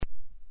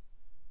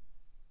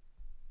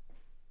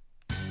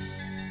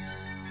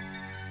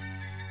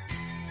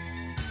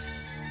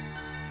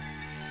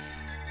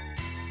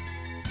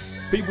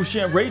People's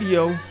Champ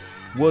Radio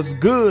was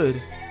good.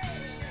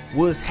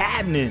 What's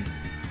happening?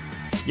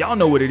 Y'all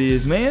know what it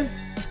is, man.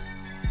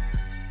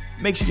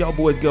 Make sure y'all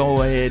boys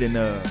go ahead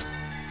and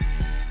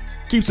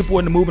keep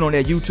supporting the movement on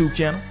that YouTube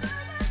channel.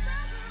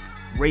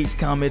 Rate,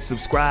 comment,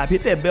 subscribe.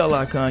 Hit that bell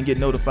icon. Get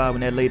notified when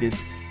that latest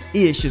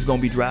ish is going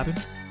to be dropping.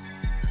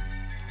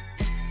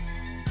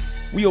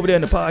 We over there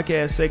in the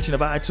podcast section of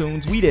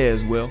iTunes. We there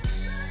as well.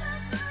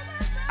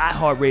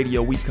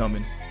 iHeartRadio, we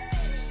coming.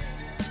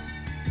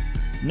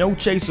 No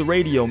Chaser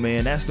Radio,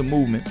 man. That's the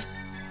movement.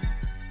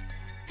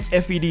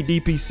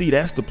 FEDDPC,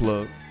 that's the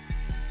plug.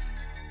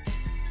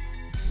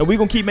 And we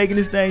gonna keep making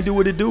this thing do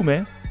what it do,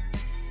 man.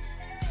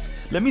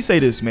 Let me say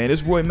this, man.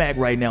 It's Roy Mack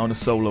right now on the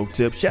solo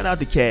tip. Shout out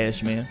to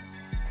Cash, man.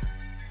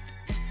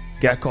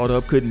 Got caught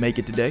up, couldn't make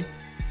it today.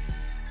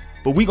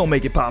 But we gonna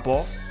make it pop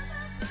off.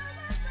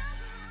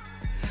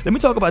 Let me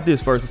talk about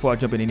this first before I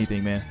jump into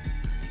anything, man.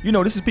 You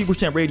know, this is People's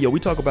Champ Radio. We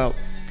talk about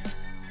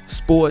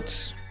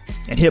sports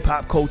and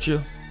hip-hop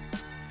culture.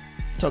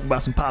 Talk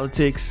about some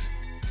politics.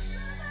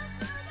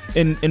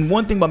 And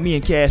one thing about me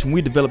and Cash, when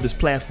we developed this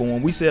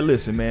platform, we said,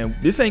 listen, man,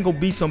 this ain't gonna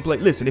be someplace.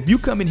 Listen, if you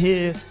come in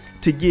here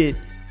to get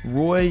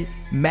Roy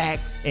Mack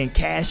and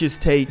Cash's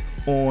take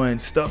on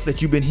stuff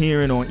that you've been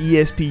hearing on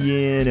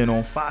ESPN and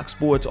on Fox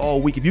Sports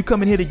all week, if you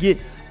come in here to get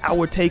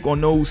our take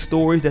on those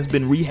stories that's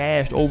been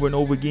rehashed over and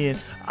over again,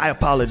 I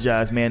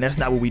apologize, man. That's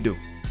not what we do.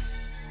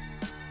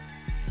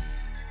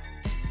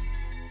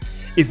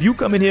 If you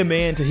come in here,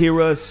 man, to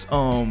hear us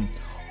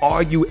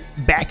argue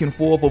back and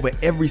forth over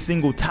every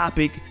single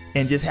topic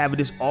and just have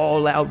this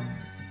all out,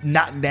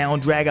 knock down,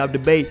 drag out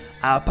debate,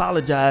 I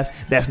apologize.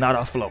 That's not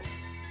our flow.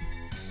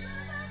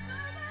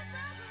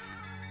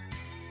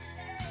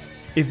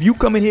 If you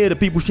come in here to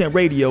People's Champ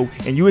Radio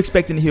and you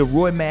expecting to hear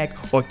Roy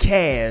Mack or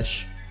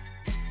Cash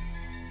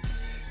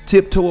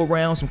tiptoe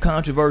around some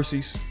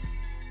controversies,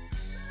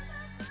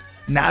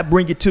 not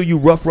bring it to you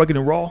rough, rugged,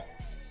 and raw,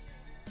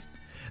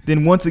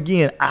 then once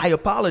again, I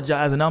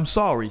apologize and I'm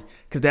sorry,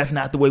 because that's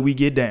not the way we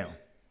get down.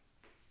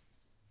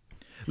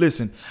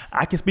 Listen,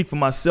 I can speak for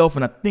myself,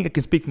 and I think I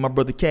can speak for my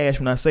brother Cash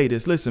when I say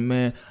this. Listen,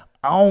 man,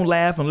 I don't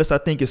laugh unless I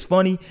think it's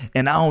funny,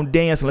 and I don't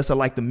dance unless I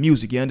like the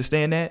music. You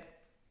understand that?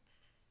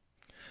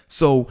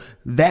 So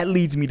that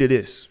leads me to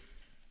this.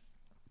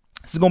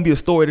 This is going to be a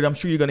story that I'm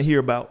sure you're going to hear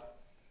about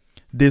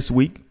this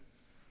week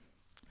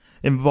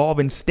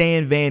involving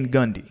Stan Van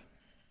Gundy.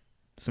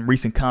 Some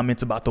recent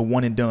comments about the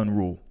one and done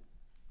rule.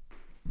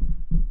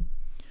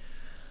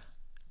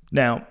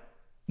 Now,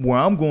 where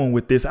I'm going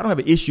with this, I don't have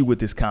an issue with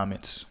his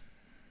comments.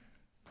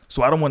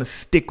 So I don't want to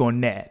stick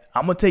on that.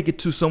 I'm going to take it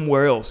to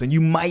somewhere else. And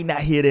you might not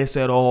hear this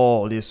at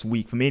all this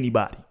week from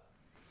anybody.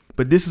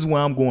 But this is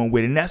where I'm going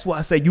with it. And that's why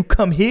I say you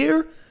come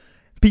here,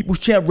 People's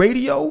Champ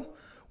Radio,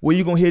 where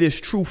you're going to hear this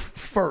truth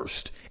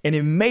first. And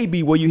it may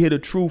be where you hear the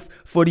truth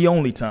for the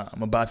only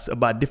time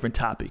about different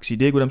topics. You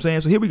dig what I'm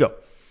saying? So here we go.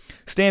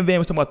 Stan Van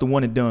was talking about the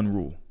one and done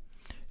rule.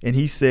 And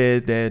he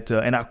said that,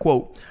 and I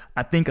quote,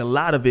 "I think a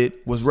lot of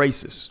it was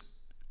racist."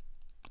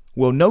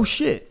 Well, no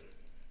shit.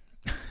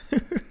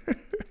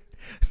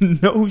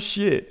 No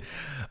shit.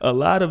 A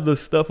lot of the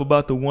stuff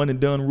about the one and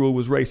done rule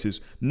was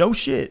racist. No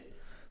shit.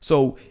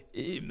 So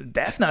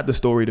that's not the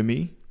story to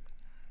me.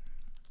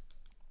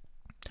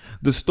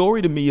 The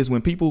story to me is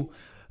when people,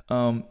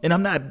 and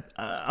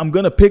I'm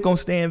going to pick on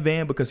Stan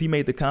Van because he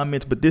made the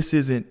comments, but this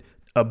isn't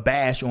a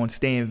bash on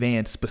Stan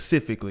Van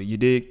specifically, you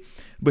dig?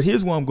 But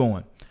here's where I'm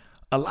going.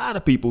 A lot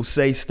of people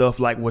say stuff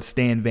like what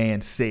Stan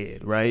Van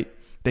said, right?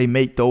 They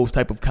make those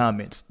type of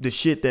comments. The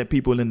shit that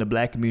people in the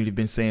black community have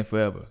been saying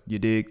forever, you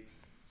dig?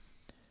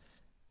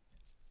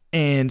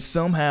 And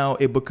somehow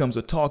it becomes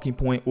a talking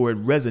point or it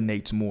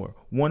resonates more.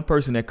 One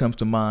person that comes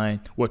to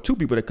mind, or two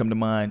people that come to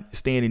mind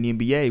staying in the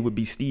NBA would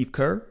be Steve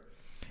Kerr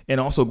and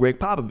also Greg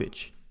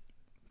Popovich.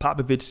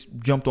 Popovich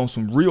jumped on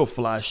some real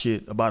fly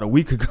shit about a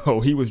week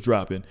ago. He was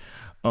dropping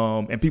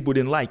and people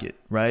didn't like it,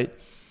 right?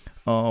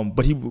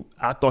 But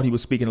I thought he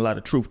was speaking a lot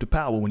of truth to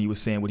power when he was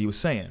saying what he was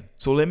saying.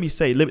 So let me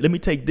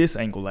take this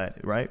angle at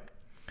it, right?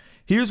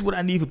 Here's what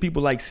I need for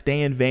people like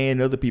Stan Van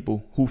and other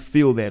people who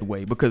feel that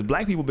way, because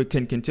black people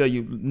can tell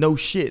you, no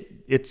shit,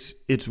 it's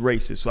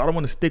racist. So I don't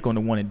want to stick on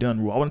the one and done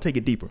rule. I want to take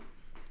it deeper.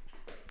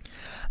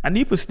 I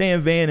need for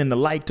Stan Van and the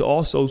like to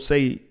also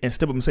say and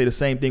step up and say the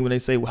same thing when they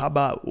say, well, how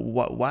about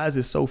why is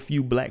there so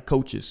few black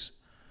coaches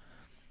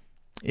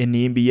in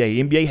the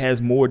NBA? NBA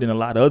has more than a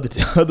lot of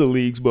other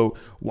leagues, but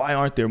why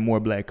aren't there more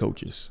black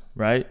coaches,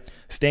 right?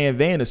 Stan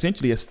Van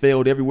essentially has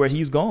failed everywhere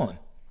he's gone.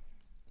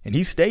 And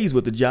he stays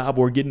with the job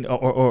or getting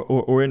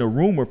or in a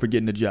rumor for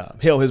getting a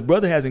job. Hell, his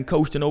brother hasn't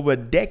coached in over a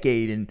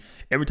decade, and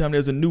every time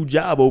there's a new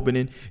job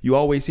opening, you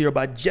always hear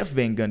about Jeff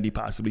Van Gundy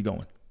possibly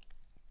going.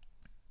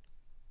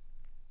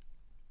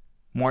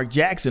 Mark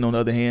Jackson, on the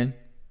other hand,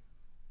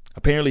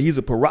 apparently he's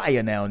a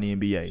pariah now in the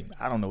NBA.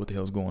 I don't know what the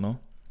hell's going on.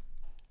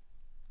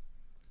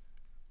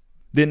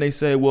 Then they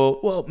say,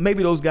 well,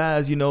 maybe those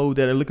guys, that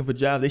are looking for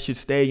jobs, they should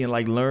stay and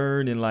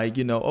learn and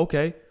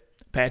okay.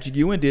 Patrick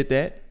Ewing did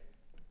that.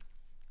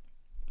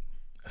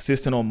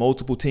 Assistant on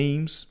multiple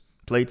teams,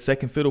 played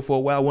second fiddle for a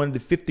while. One of the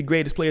 50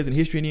 greatest players in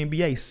history in the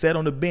NBA. Sat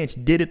on the bench,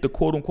 did it the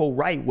quote-unquote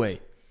right way.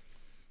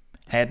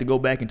 Had to go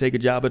back and take a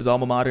job at his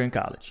alma mater in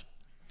college.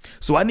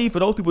 So I need for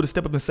those people to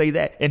step up and say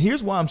that. And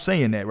here's why I'm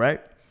saying that,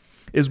 right?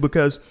 Is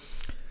because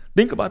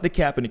think about the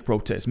Kaepernick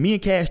protest. Me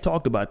and Cash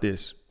talked about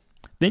this.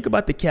 Think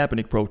about the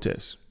Kaepernick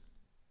protest.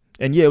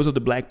 And yeah, it was of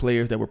the black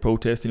players that were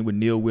protesting would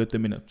kneel with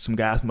them, and some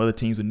guys from other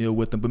teams would kneel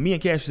with them. But me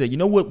and Cash said, you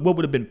know what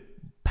would have been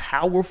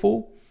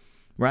powerful,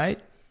 right?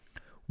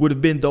 Would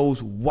have been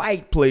those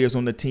white players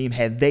on the team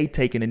had they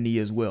taken a knee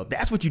as well.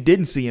 That's what you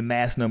didn't see in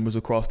mass numbers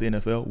across the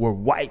NFL, were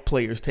white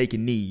players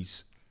taking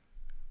knees.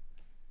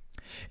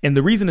 And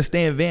the reason the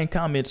Stan Van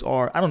comments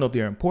are, I don't know if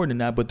they're important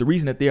or not, but the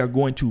reason that they are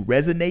going to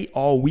resonate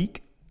all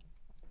week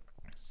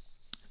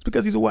is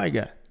because he's a white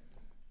guy.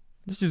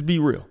 Let's just be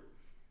real,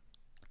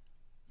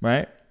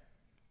 right?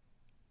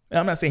 And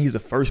I'm not saying he's the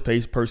first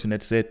person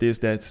that said this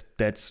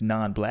that's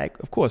non-black.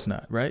 Of course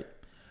not, right?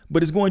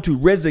 But it's going to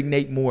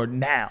resonate more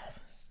now.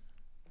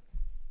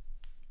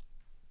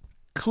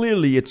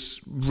 Clearly, it's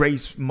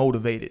race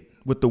motivated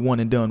with the one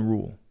and done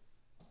rule.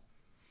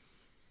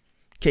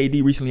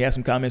 KD recently had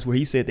some comments where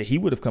he said that he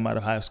would have come out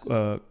of high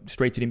school,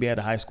 straight to the NBA out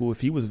of high school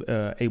if he was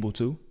able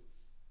to.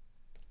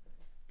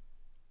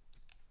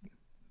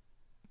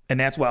 And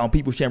that's why on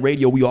People's Champ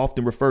Radio, we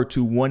often refer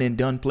to one and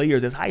done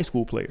players as high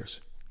school players.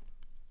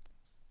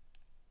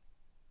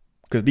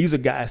 Because these are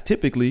guys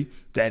typically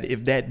that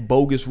if that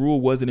bogus rule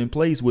wasn't in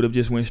place would have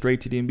just went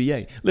straight to the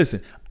NBA.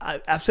 Listen,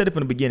 I've said it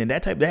from the beginning.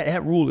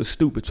 That rule is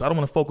stupid. So I don't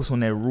want to focus on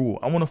that rule.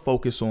 I want to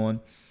focus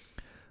on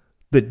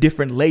the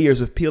different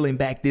layers of peeling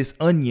back this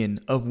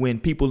onion of when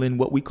people in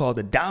what we call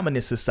the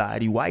dominant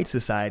society, white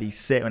society,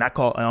 said, and I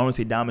don't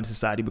say dominant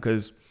society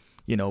because,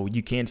 you know,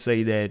 you can't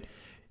say that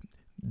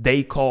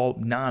they call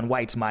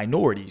non-whites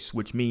minorities,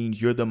 which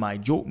means you're the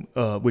majority,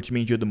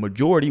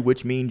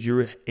 which means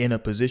you're in a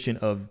position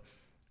of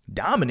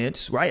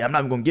dominance, right? I'm not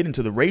even going to get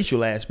into the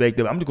racial aspect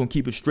of it. I'm just going to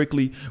keep it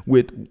strictly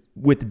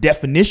with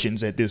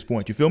definitions at this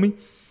point. You feel me?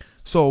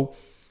 So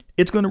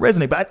it's going to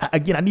resonate. But I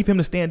need for him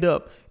to stand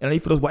up, and I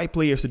need for those white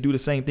players to do the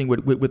same thing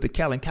with the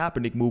Colin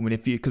Kaepernick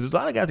movement. Because there's a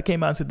lot of guys that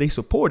came out and said they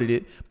supported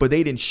it, but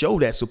they didn't show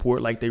that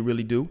support like they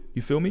really do.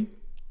 You feel me?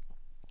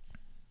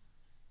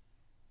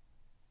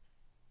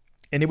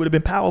 And it would have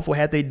been powerful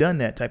had they done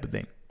that type of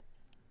thing.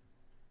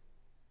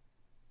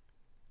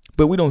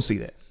 But we don't see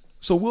that.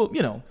 So we'll,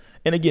 you know,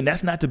 and again,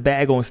 that's not to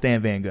bag on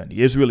Stan Van Gundy.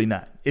 It's really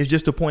not. It's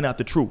just to point out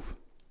the truth.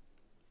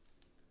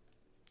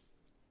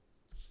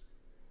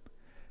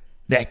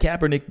 That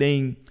Kaepernick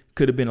thing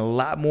could have been a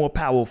lot more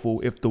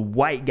powerful if the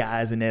white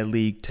guys in that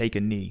league take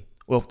a knee.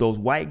 Or if those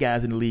white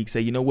guys in the league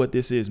say, you know what,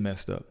 this is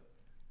messed up.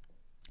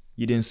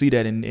 You didn't see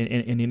that in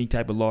any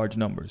type of large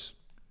numbers.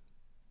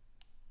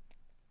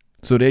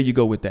 So there you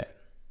go with that.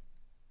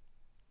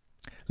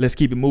 Let's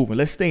keep it moving.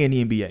 Let's stay in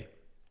the NBA.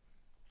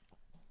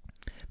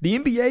 The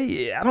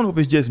NBA, I don't know if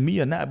it's just me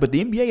or not, but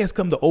the NBA has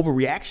come to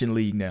overreaction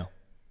league now.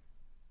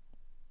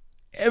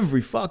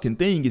 Every fucking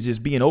thing is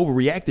just being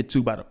overreacted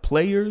to by the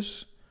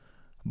players,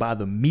 by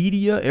the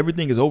media.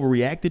 Everything is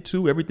overreacted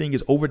to. Everything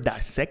is over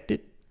dissected.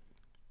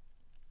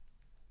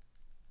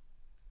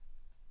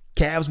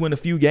 Cavs win a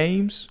few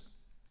games.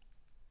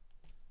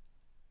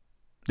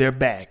 They're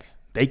back.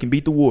 They can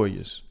beat the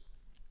Warriors.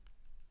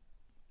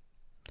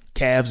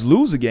 Cavs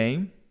lose a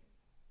game.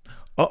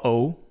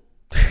 Uh-oh.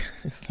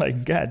 It's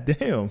like, goddamn.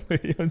 You know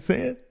what I'm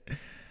saying?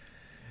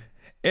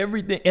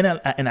 Everything.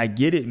 And I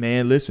get it,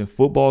 man. Listen,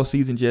 football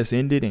season just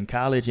ended in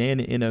college and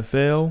the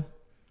NFL.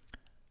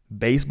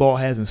 Baseball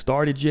hasn't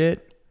started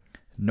yet.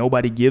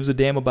 Nobody gives a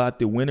damn about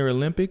the Winter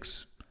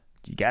Olympics.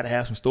 You got to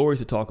have some stories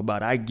to talk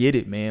about. I get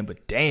it, man.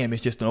 But damn,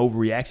 it's just an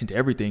overreaction to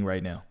everything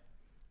right now.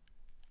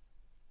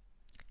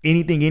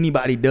 Anything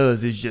anybody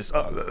does is just,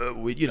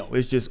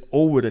 it's just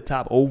over the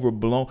top,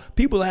 overblown.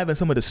 People are having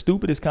some of the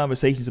stupidest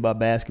conversations about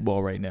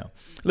basketball right now.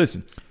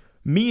 Listen,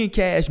 me and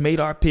Cash made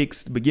our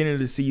picks at the beginning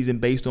of the season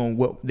based on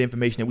what the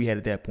information that we had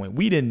at that point.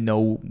 We didn't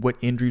know what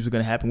injuries were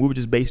going to happen. We were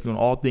just based on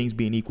all things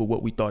being equal,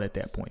 what we thought at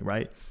that point,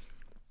 right?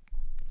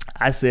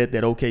 I said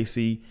that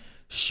OKC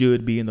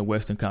should be in the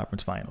Western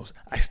Conference Finals.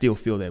 I still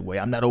feel that way.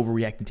 I'm not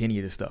overreacting to any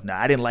of this stuff. Now,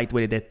 I didn't like the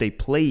way that they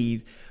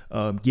played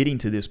getting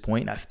to this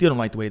point. I still don't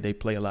like the way they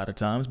play a lot of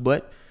times,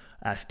 but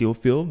I still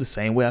feel the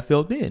same way I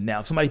felt then. Now,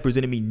 if somebody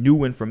presented me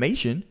new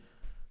information,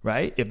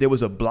 right? If there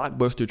was a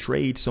blockbuster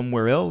trade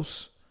somewhere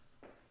else,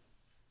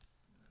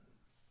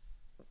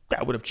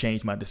 that would have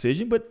changed my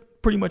decision.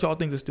 But pretty much all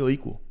things are still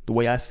equal, the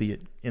way I see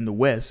it in the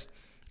West.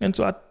 And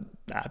so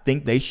I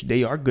think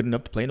they are good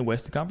enough to play in the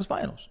Western Conference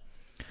Finals.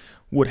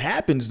 What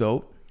happens,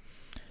 though,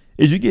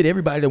 is you get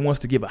everybody that wants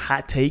to give a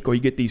hot take, or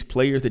you get these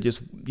players that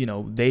just,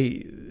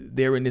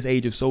 they're in this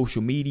age of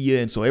social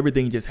media, and so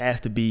everything just has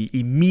to be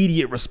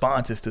immediate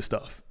responses to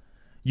stuff.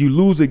 You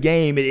lose a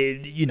game,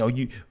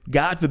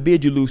 God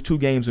forbid you lose 2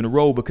 games in a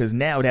row, because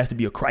now it has to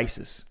be a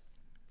crisis.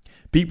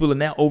 People are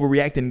now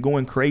overreacting and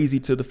going crazy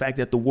to the fact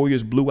that the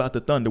Warriors blew out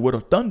the Thunder. Well,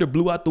 the Thunder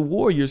blew out the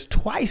Warriors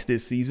twice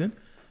this season.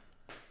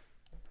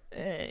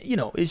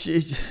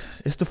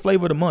 It's the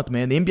flavor of the month,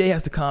 man. The NBA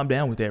has to calm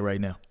down with that right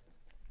now.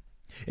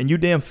 And you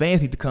damn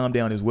fans need to calm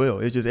down as well.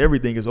 It's just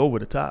everything is over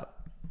the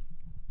top.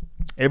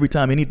 Every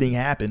time anything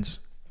happens,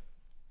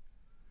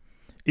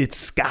 it's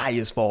sky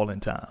is falling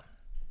time.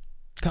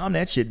 Calm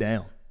that shit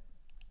down.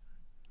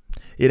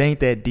 It ain't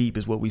that deep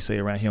is what we say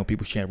around here on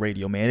People's Champ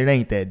Radio, man. It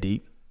ain't that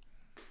deep.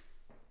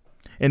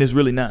 And it's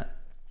really not.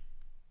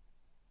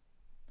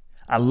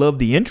 I love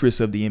the interest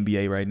of the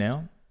NBA right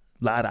now.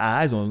 A lot of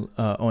eyes on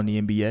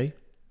the NBA.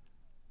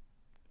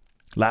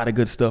 A lot of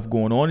good stuff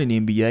going on in the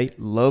NBA.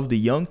 Love the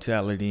young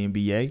talent in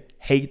the NBA.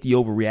 Hate the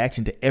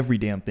overreaction to every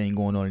damn thing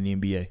going on in the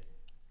NBA.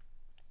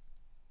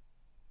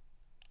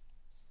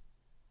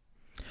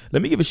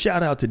 Let me give a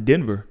shout out to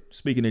Denver.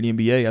 Speaking of the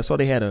NBA, I saw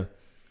they had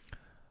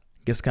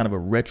kind of a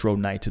retro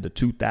night to the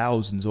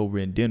 2000s over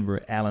in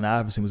Denver. Allen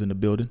Iverson was in the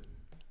building.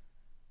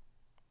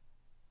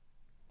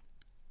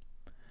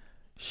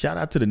 Shout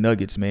out to the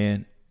Nuggets,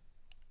 man.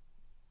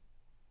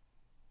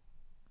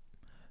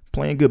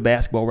 Playing good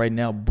basketball right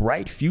now.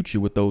 Bright future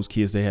with those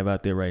kids they have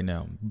out there right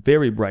now.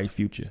 Very bright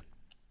future.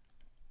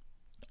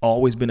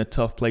 Always been a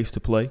tough place to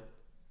play.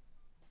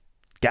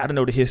 Got to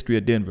know the history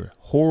of Denver.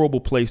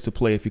 Horrible place to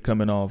play if you're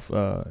coming off,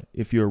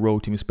 if you're a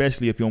road team,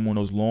 especially if you're on one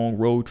of those long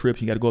road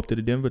trips. You got to go up to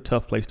the Denver.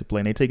 Tough place to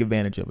play, and they take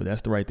advantage of it.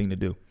 That's the right thing to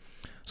do.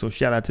 So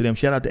shout out to them.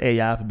 Shout out to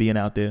AI for being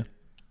out there.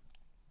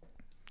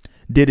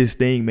 Did his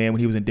thing, man, when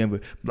he was in Denver.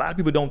 A lot of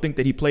people don't think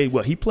that he played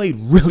well. He played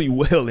really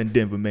well in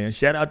Denver, man.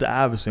 Shout out to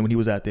Iverson when he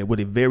was out there with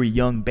a very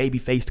young,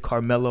 baby-faced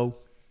Carmelo.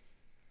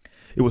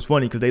 It was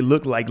funny because they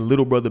looked like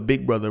little brother,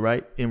 big brother,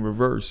 right? In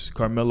reverse,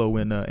 Carmelo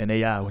and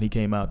AI when he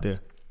came out there.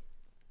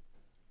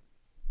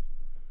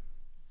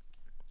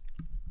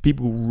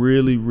 People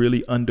really,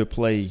 really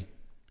underplay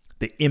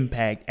the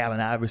impact Allen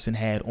Iverson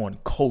had on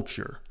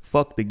culture.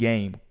 Fuck the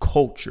game,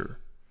 culture.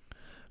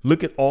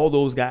 Look at all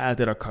those guys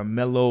that are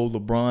Carmelo,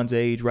 LeBron's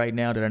age right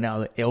now that are now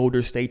the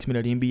elder statesmen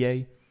of the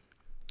NBA.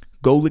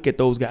 Go look at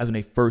those guys when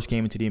they first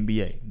came into the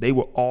NBA. They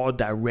were all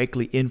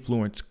directly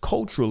influenced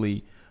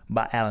culturally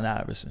by Allen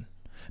Iverson.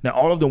 Now,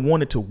 all of them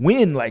wanted to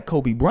win like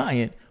Kobe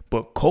Bryant,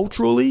 but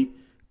culturally,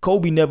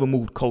 Kobe never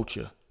moved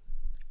culture.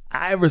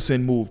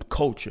 Iverson moved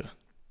culture.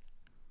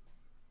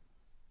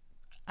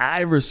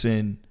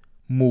 Iverson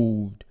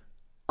moved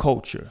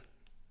culture.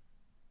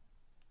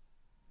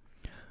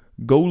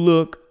 Go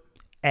look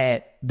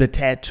at the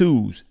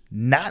tattoos.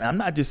 I'm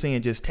not just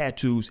saying just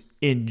tattoos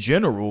in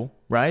general,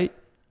 right?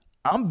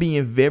 I'm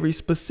being very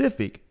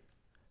specific.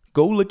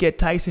 Go look at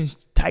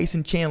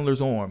Tyson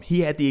Chandler's arm. He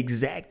had the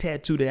exact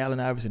tattoo that Allen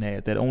Iverson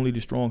had, that only the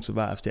strong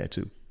survives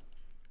tattoo.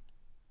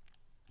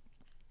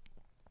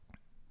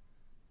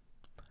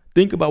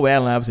 Think about what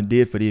Allen Iverson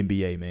did for the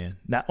NBA, man.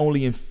 Not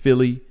only in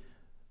Philly,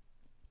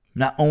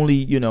 not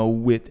only,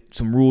 with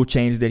some rule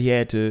changes that he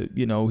had to,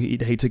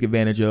 he took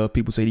advantage of.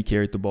 People say he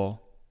carried the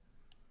ball.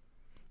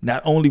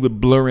 Not only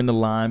with blurring the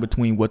line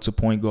between what's a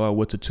point guard,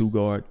 what's a two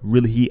guard,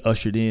 really he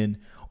ushered in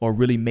or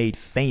really made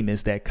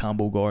famous that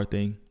combo guard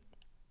thing.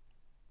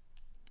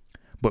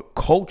 But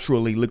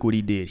culturally, look what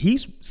he did.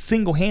 He's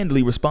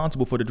single-handedly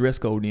responsible for the dress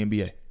code in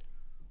the NBA.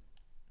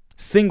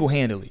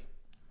 Single-handedly.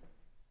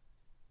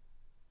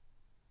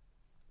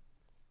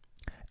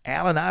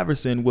 Allen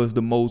Iverson was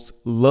the most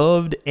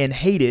loved and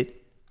hated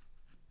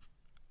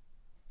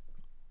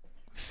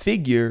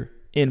figure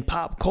in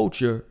pop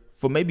culture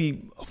for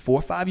maybe a 4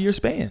 or 5 year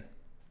span.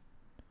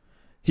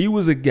 He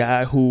was a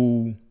guy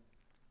who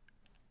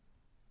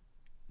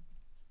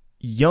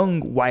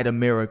young white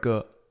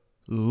America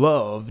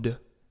loved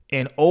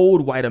and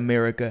old white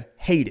America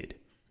hated.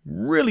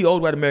 Really,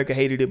 old white America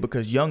hated it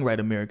because young white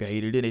America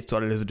hated it. They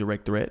started as a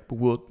direct threat,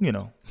 but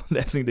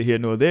that's neither here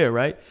nor there,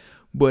 right?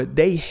 But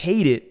they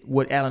hated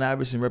what Allen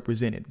Iverson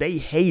represented. They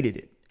hated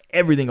it,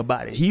 everything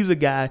about it. He's a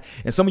guy,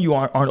 and some of you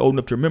aren't old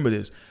enough to remember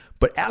this,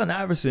 but Allen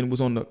Iverson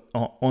was on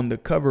the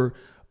cover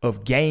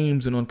of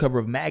games and on the cover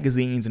of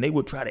magazines, and they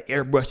would try to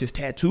airbrush his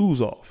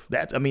tattoos off.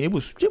 It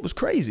was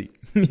crazy.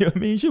 You know what I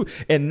mean? Shoot.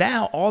 And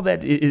now all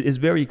that is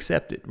very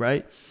accepted,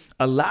 right?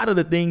 A lot of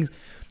the things,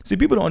 see,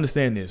 people don't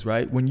understand this,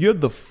 right? When you're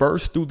the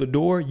first through the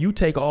door, you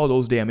take all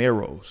those damn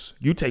arrows.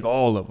 You take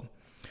all of them.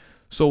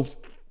 So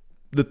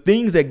the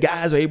things that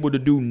guys are able to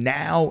do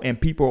now and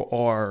people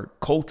are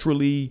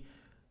culturally,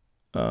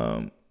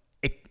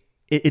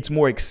 it's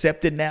more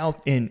accepted now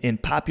in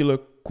popular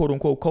quote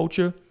unquote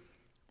culture.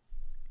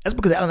 That's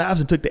because Allen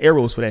Iverson took the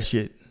arrows for that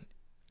shit.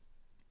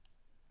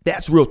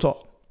 That's real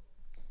talk.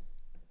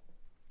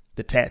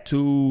 The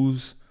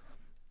tattoos,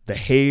 the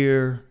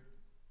hair,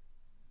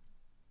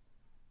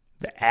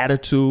 the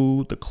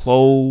attitude, the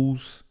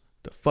clothes,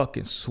 the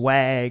fucking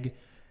swag.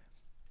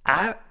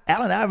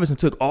 Allen Iverson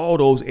took all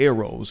those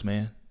arrows,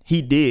 man.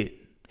 He did.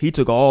 He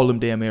took all them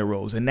damn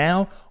arrows. And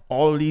now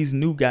all of these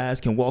new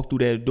guys can walk through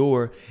that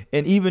door.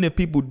 And even if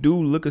people do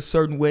look a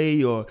certain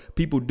way, or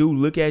people do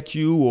look at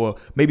you, or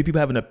maybe people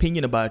have an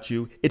opinion about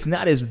you, it's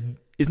not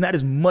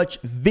as much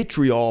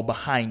vitriol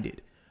behind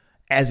it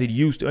as it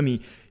used to. I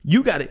mean,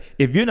 you got it.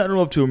 If you're not old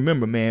enough to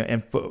remember, man,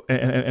 and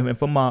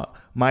for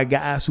my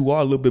guys who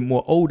are a little bit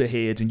more older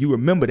heads, and you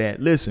remember that,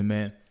 listen,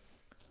 man.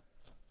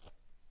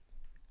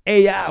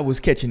 AI was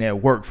catching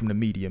that work from the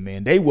media,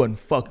 man. They wasn't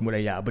fucking with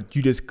AI, but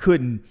you just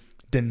couldn't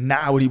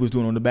deny what he was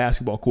doing on the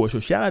basketball court. So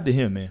shout out to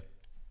him, man.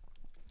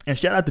 And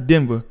shout out to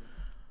Denver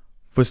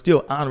for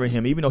still honoring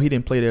him, even though he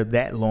didn't play there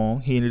that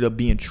long. He ended up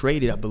being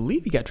traded. I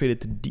believe he got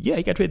traded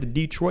to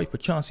Detroit for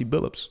Chauncey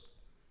Billups.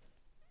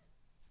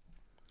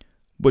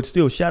 But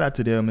still, shout out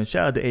to them and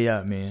shout out to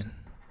AI, man.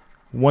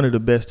 One of the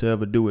best to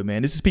ever do it,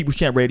 man. This is People's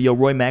Champ Radio.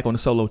 Roy Mack on the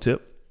solo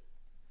tip.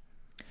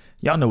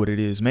 Y'all know what it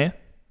is, man.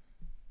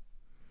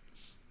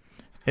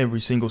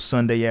 Every single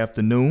Sunday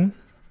afternoon,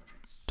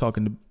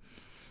 talking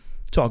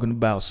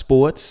about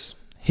sports,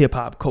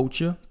 hip-hop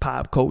culture,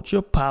 pop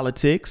culture,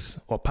 politics,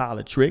 or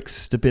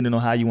politics, depending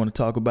on how you want to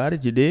talk about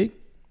it, you dig?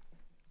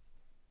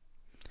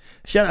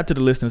 Shout out to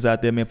the listeners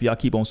out there, man, for y'all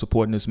keep on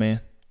supporting us,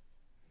 man.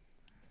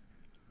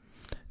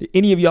 Did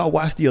any of y'all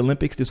watch the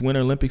Olympics, this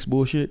Winter Olympics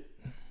bullshit?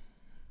 You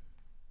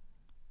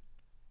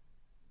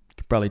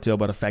can probably tell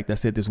by the fact that I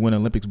said this Winter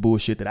Olympics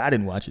bullshit that I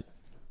didn't watch it.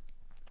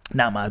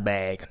 Not my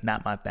bag,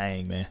 not my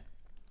thing, man.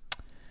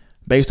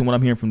 Based on what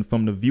I'm hearing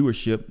from the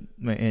viewership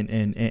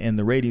and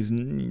the ratings,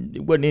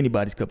 it wasn't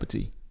anybody's cup of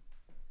tea.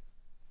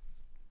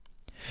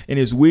 And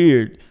it's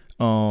weird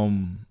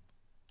when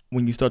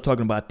you start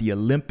talking about the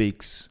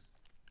Olympics.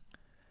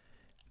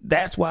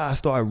 That's why I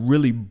started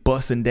really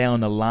busting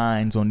down the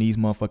lines on these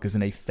motherfuckers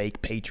and they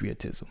fake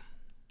patriotism.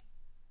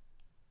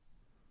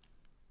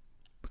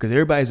 Because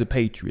everybody's a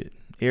patriot.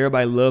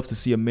 Everybody loves to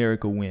see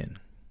America win.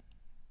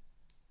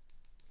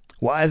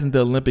 Why isn't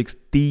the Olympics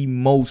the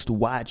most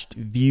watched,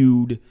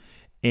 viewed,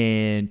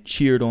 and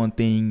cheered on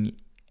thing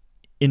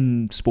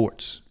in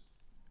sports?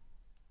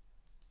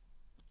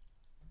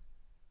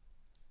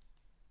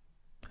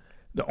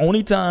 The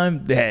only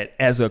time that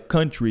as a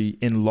country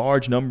in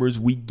large numbers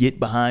we get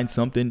behind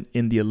something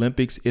in the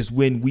Olympics is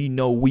when we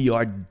know we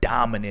are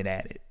dominant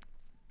at it.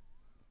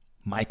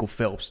 Michael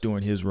Phelps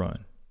during his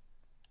run.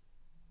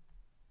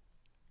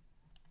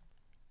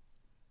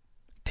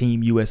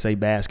 Team USA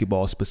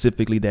basketball,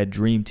 specifically that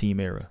Dream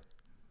Team era.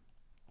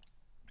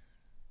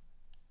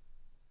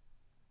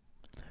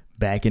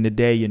 Back in the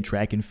day in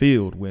track and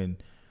field when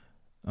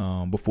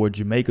before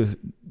Jamaica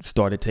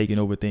started taking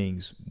over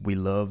things, we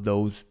loved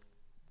those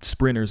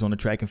sprinters on the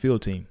track and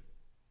field team.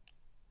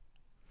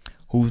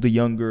 Who's the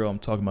young girl? I'm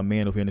talking about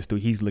man over here in the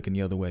studio. He's looking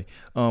the other way.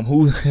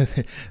 Who's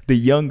the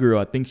young girl?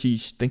 I think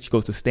she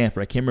goes to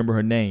Stanford. I can't remember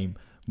her name,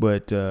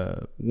 but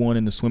won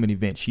in the swimming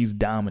event. She's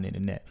dominant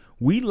in that.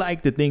 We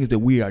like the things that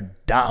we are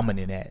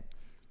dominant at.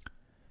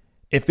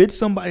 If it's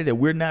somebody that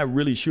we're not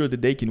really sure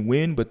that they can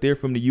win, but they're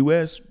from the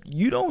U.S.,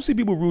 you don't see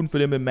people rooting for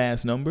them in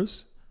mass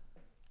numbers.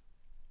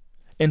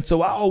 And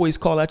so I always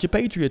call out your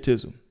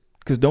patriotism.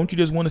 Because don't you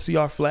just want to see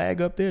our flag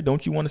up there?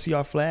 Don't you want to see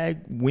our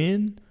flag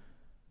win?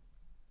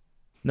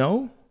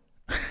 No?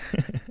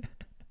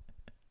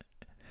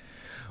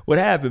 What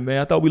happened,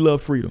 man? I thought we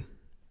loved freedom.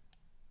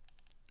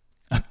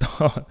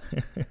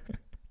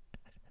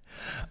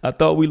 I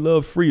thought we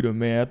loved freedom,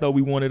 man. I thought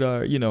we wanted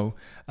our,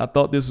 I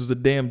thought this was a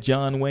damn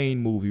John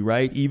Wayne movie,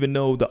 right? Even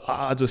though the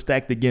odds are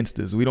stacked against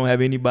us. We don't have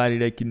anybody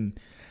that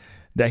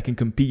can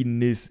compete in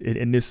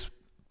this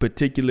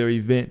particular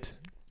event,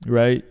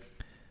 right?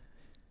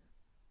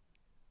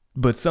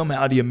 But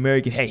somehow the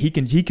American, hey, he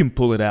can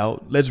pull it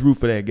out. Let's root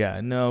for that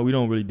guy. No, we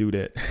don't really do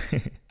that.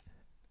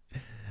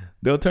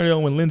 They'll turn it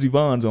on when Lindsey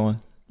Vohn's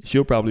on.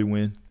 She'll probably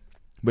win.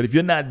 But if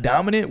you're not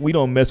dominant, we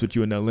don't mess with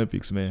you in the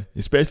Olympics, man.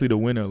 Especially the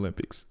Winter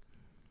Olympics.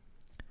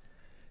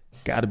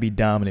 Got to be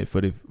dominant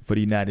for the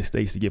United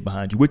States to get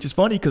behind you, which is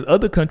funny because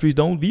other countries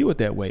don't view it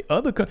that way.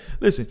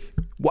 Listen,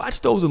 watch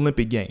those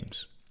Olympic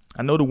Games.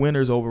 I know the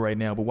winter's over right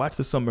now, but watch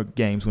the Summer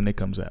Games when it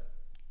comes out.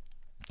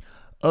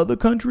 Other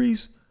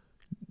countries,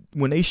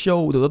 when they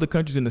show the other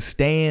countries in the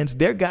stands,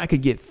 their guy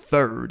could get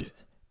third.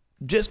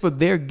 Just for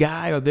their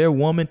guy or their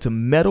woman to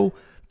medal,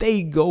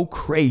 they go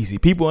crazy.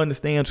 People in the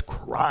stands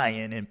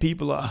crying and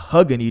people are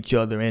hugging each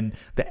other and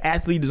the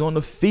athlete is on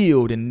the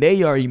field and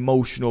they are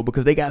emotional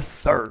because they got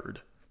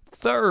third.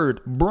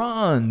 Third,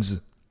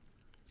 bronze.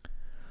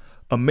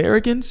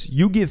 Americans,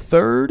 you get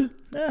third?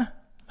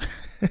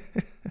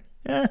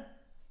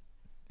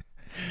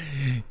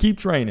 Keep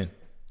training.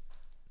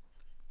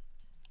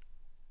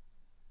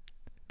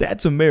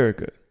 That's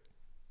America.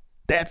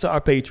 That's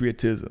our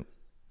patriotism.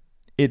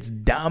 It's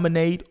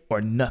dominate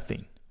or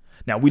nothing.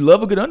 Now, we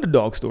love a good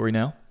underdog story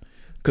now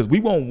because we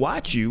won't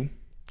watch you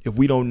if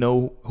we don't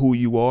know who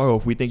you are or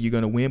if we think you're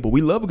going to win. But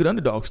we love a good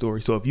underdog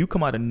story. So if you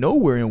come out of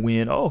nowhere and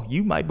win,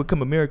 you might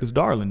become America's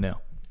darling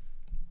now.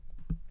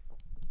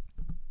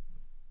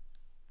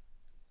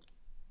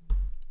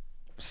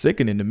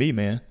 Sickening to me,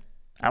 man.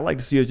 I like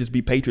to see us just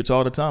be patriots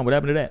all the time. What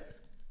happened to that?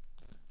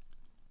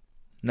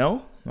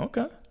 No?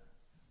 Okay.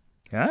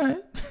 All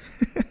right.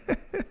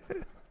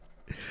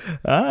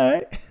 All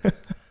right.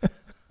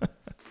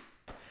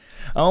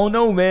 I don't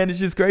know, man. It's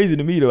just crazy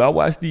to me, though. I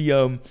watch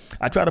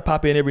I try to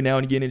pop in every now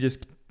and again and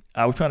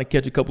I was trying to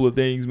catch a couple of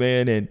things,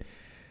 man. And,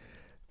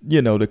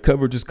 the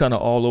coverage is kind of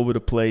all over the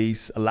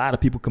place. A lot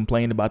of people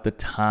complain about the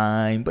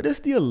time, but it's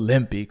the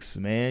Olympics,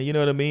 man. You know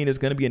what I mean? It's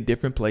going to be in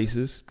different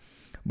places.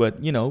 But,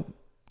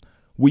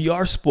 we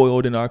are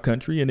spoiled in our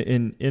country and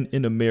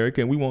in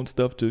America, and we want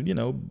stuff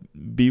to,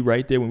 be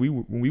right there when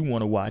we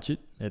want to watch it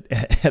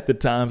at the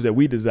times that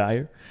we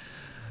desire.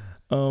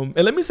 And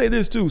let me say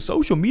this too: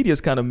 social media has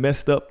kind of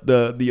messed up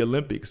the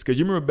Olympics, because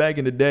you remember back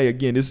in the day.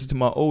 Again, this is to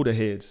my older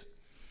heads.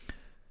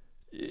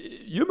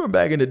 You remember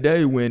back in the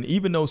day when,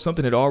 even though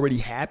something had already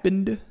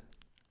happened,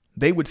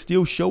 they would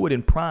still show it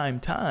in prime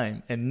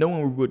time, and no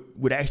one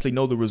would actually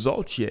know the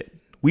results yet.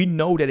 We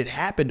know that it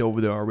happened over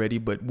there already,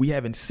 but we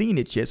haven't seen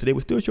it yet, so they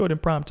would still show it in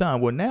prime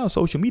time. Well, now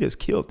social media has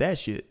killed that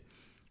shit.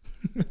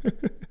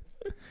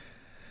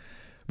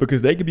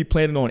 Because they could be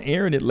planning on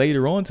airing it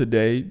later on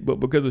today, but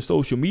because of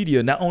social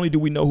media, not only do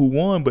we know who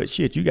won, but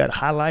shit, you got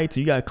highlights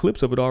and you got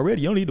clips of it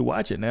already. You don't need to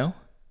watch it now.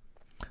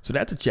 So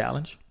that's a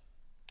challenge.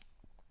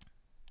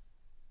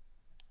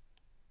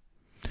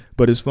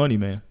 But it's funny,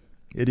 man.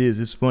 It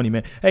is. It's funny,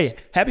 man. Hey,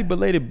 happy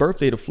belated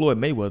birthday to Floyd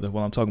Mayweather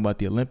while I'm talking about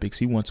the Olympics.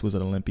 He once was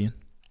an Olympian.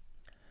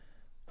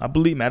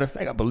 Matter of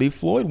fact, I believe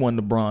Floyd won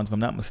the bronze, if I'm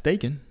not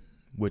mistaken,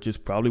 which is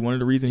probably one of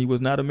the reasons he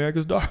was not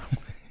America's darling.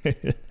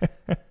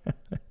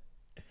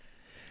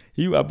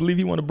 I believe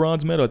he won a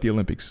bronze medal at the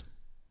Olympics.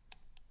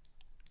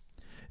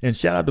 And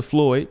shout out to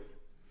Floyd.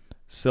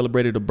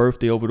 Celebrated a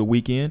birthday over the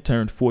weekend,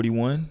 turned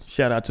 41.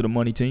 Shout out to the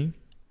money team.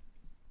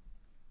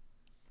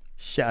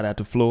 Shout out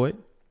to Floyd.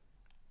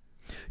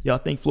 Y'all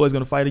think Floyd's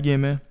going to fight again,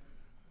 man?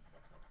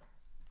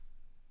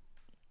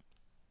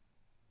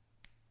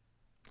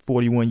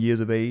 41 years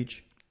of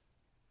age.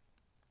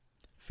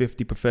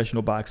 50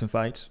 professional boxing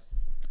fights.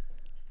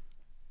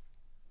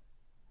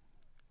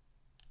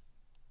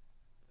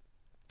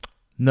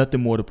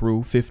 Nothing more to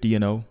prove.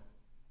 50-0.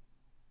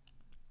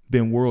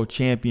 Been world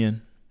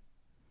champion.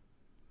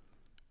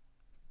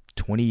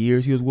 20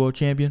 years he was world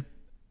champion.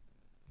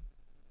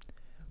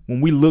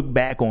 When we look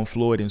back on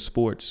Floyd in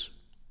sports,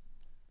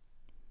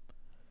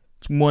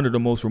 it's one of the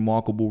most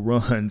remarkable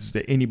runs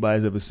that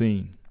anybody's ever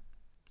seen.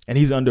 And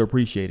he's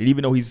underappreciated.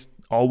 Even though he's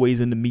always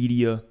in the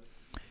media,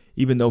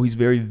 even though he's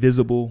very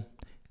visible,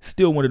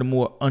 still one of the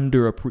most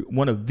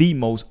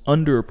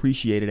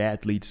underappreciated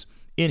athletes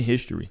in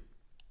history.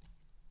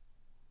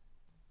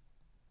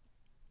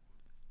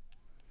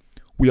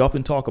 We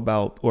often talk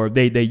about, or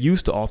they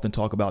used to often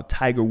talk about,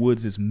 Tiger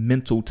Woods'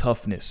 mental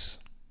toughness,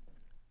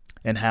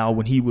 and how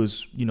when he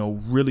was,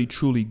 really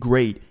truly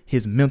great,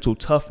 his mental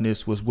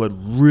toughness was what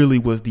really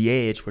was the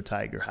edge for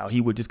Tiger. How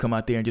he would just come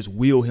out there and just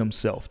will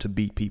himself to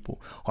beat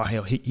people, or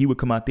hell, he would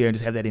come out there and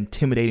just have that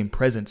intimidating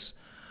presence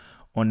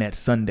on that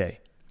Sunday.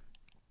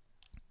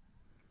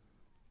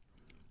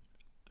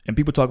 And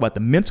people talk about the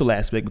mental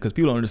aspect because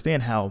people don't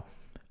understand how,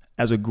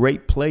 as a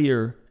great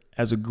player,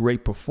 as a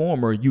great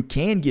performer, you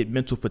can get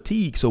mental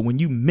fatigue. So when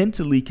you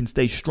mentally can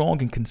stay strong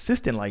and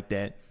consistent like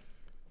that,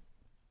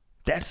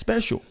 that's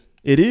special.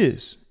 It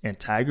is. And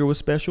Tiger was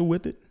special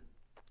with it.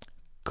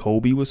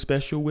 Kobe was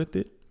special with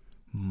it.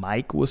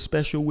 Mike was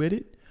special with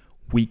it.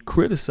 We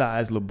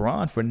criticize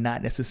LeBron for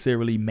not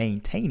necessarily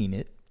maintaining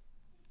it.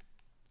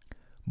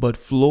 But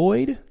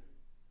Floyd,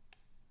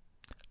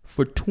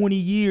 for 20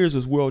 years,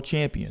 was world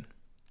champion.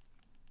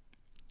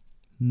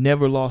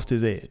 Never lost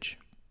his edge.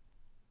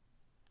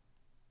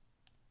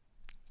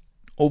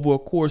 Over a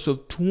course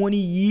of 20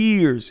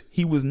 years,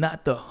 he was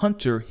not the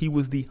hunter, he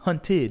was the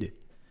hunted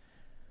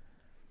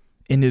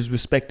in his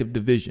respective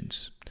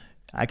divisions.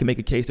 I can make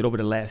a case that over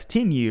the last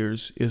 10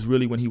 years is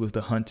really when he was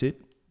the hunted.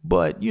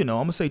 But, I'm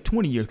going to say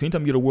 20 years.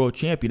 Anytime you're the world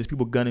champion, there's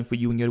people gunning for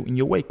you in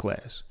your weight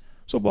class.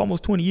 So for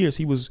almost 20 years,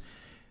 he was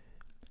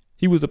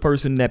the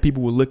person that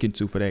people were looking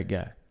to for that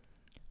guy.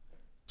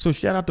 So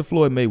shout out to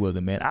Floyd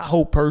Mayweather, man. I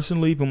hope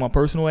personally, for my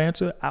personal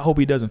answer, I hope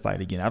he doesn't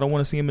fight again. I don't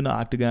want to see him in the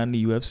octagon in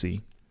the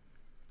UFC.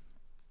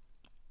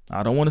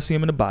 I don't want to see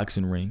him in the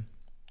boxing ring.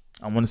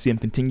 I want to see him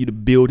continue to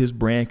build his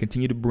brand,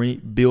 continue to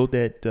build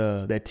that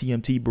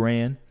TMT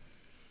brand,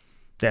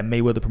 that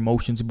Mayweather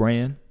Promotions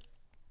brand.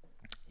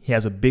 He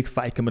has a big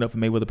fight coming up for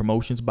Mayweather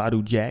Promotions,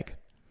 Badou Jack.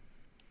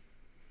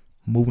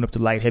 Moving up to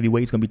light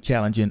heavyweight, he's going to be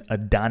challenging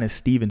Adonis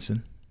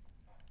Stevenson.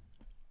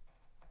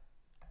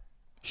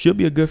 Should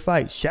be a good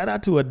fight. Shout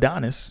out to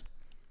Adonis.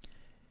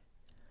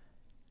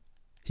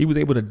 He was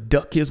able to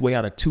duck his way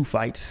out of 2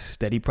 fights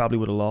that he probably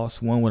would have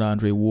lost. One with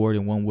Andre Ward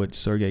and one with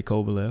Sergey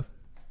Kovalev.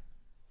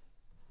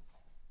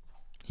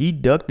 He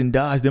ducked and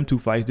dodged them 2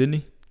 fights, didn't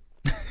he?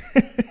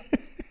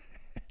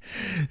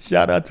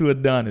 Shout out to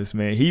Adonis,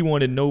 man. He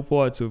wanted no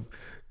parts of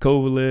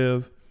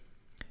Kovalev,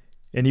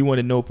 and he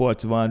wanted no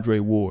parts of Andre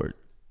Ward.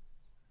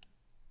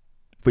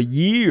 For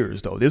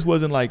years, though. This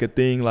wasn't like a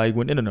thing like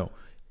when, no.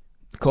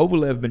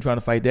 Kovalev been trying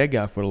to fight that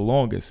guy for the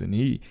longest, and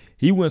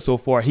he went so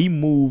far, he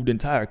moved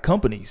entire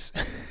companies.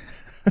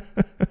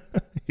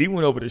 He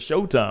went over to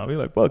Showtime. He's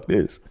like, fuck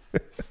this.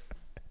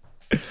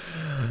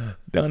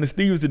 Adonis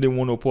Stevenson didn't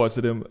want no parts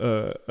of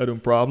them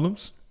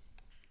problems.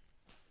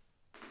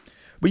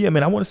 But yeah,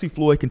 man, I want to see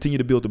Floyd continue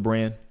to build the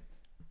brand.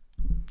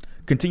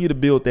 Continue to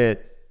build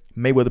that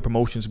Mayweather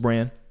Promotions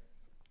brand.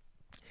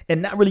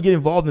 And not really get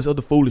involved in this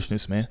other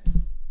foolishness, man.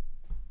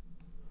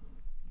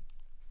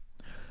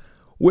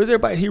 Where's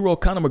everybody's hero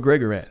Conor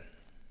McGregor at?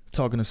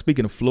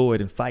 Speaking of Floyd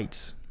and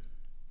fights.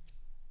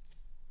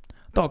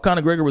 I thought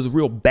Conor McGregor was a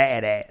real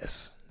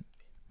badass.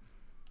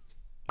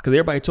 Because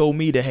everybody told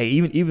me that, hey,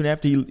 even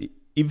after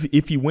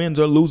if he wins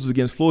or loses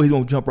against Floyd, he's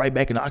going to jump right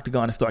back in the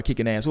octagon and start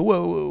kicking ass.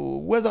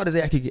 Well, where's all this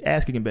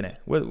ass kicking been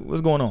at?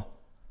 What's going on?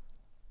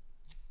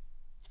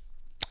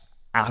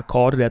 I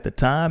called it at the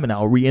time, and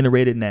I'll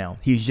reiterate it now.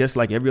 He's just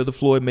like every other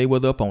Floyd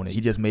Mayweather opponent.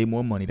 He just made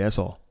more money. That's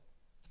all.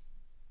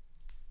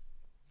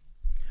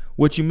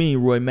 What you mean,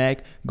 Roy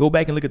Mack? Go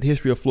back and look at the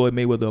history of Floyd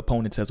Mayweather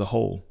opponents as a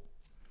whole.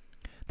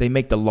 They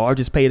make the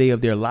largest payday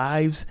of their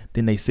lives,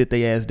 then they sit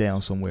their ass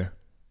down somewhere.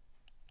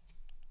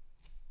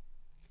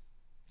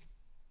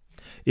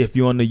 If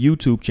you're on the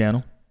YouTube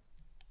channel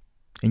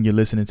and you're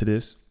listening to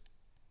this,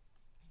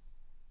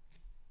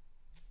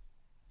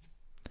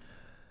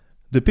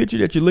 the picture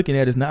that you're looking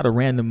at is not a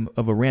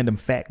random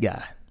fat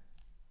guy.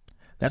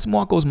 That's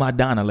Marcos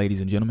Maidana,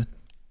 ladies and gentlemen.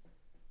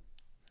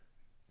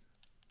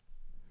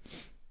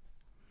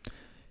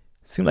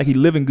 Seems like he's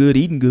living good,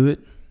 eating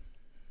good.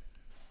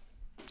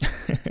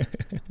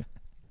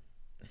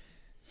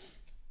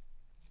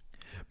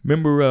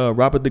 Remember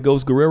Robert the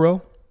Ghost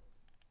Guerrero?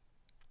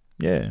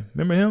 Yeah,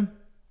 remember him?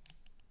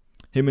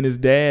 Him and his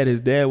dad.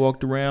 His dad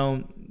walked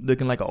around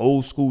looking like an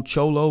old school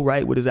cholo,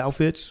 right, with his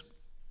outfits.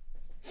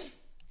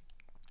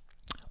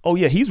 Oh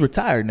yeah, he's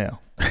retired now.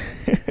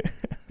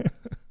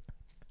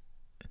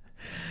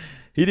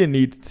 He didn't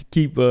need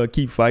to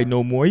keep fighting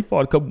no more. He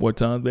fought a couple more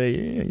times, but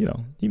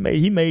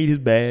he made his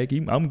bag.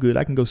 I'm good.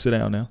 I can go sit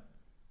down now.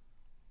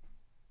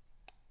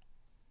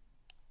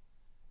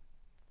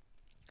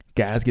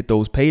 Guys get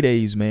those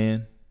paydays,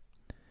 man.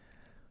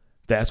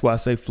 That's why I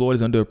say Floyd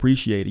is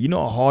underappreciated. You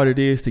know how hard it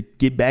is to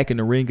get back in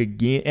the ring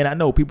again. And I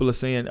know people are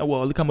saying, oh,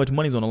 well, look how much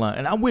money's on the line.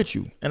 And I'm with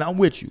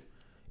you.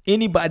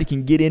 Anybody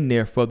can get in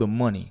there for the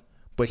money.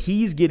 But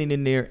he's getting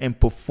in there and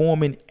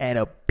performing at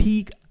a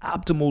peak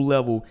optimal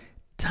level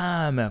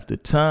time after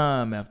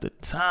time after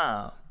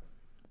time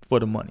for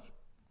the money.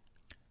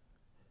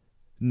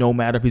 No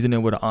matter if he's in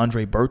there with an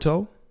Andre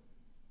Berto,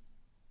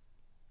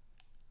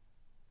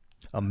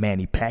 a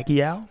Manny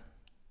Pacquiao,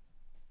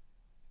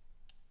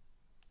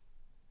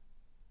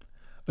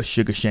 a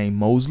Sugar Shane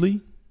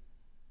Mosley,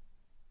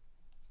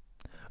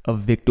 a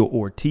Victor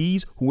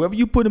Ortiz, whoever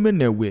you put him in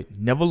there with,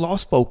 never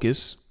lost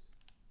focus,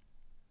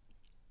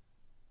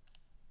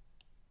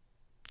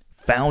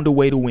 found a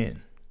way to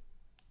win.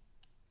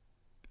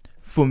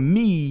 For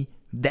me,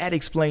 that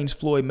explains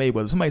Floyd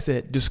Mayweather. Somebody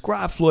said,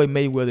 describe Floyd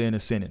Mayweather in a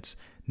sentence.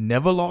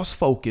 Never lost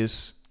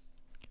focus,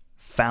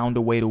 found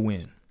a way to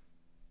win.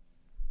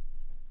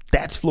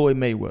 That's Floyd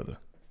Mayweather.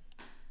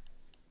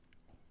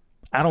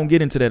 I don't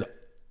get into that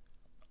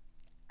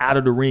out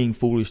of the ring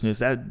foolishness.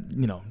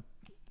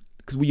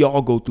 Because we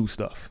all go through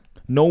stuff.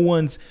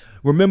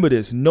 Remember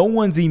this, no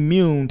one's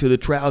immune to the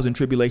trials and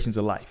tribulations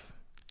of life.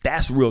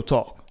 That's real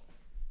talk.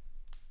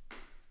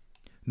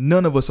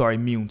 None of us are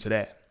immune to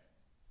that.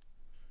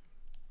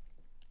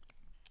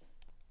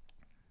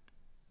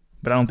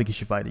 But I don't think he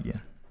should fight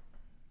again.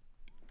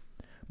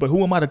 But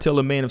who am I to tell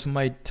a man if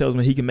somebody tells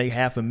me he can make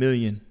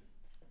 $500,000?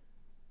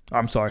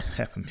 I'm sorry,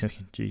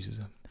 $500,000. Jesus.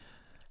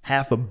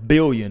 $500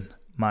 million.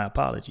 My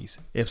apologies.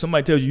 If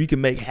somebody tells you can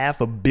make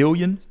 $500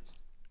 million,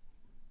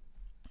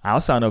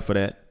 I'll sign up for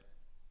that.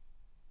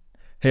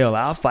 Hell,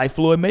 I'll fight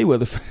Floyd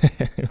Mayweather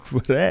for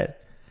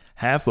that.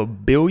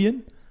 $500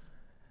 million?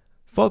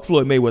 Fuck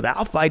Floyd Mayweather.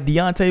 I'll fight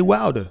Deontay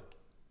Wilder.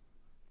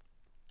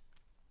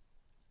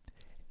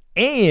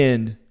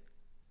 And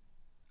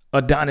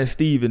Adonis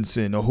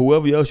Stevenson or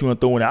whoever else you want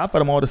to throw in there. I'll fight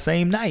them all the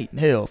same night.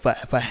 Hell, for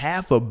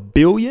 $500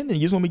 million and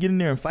you just want me to get in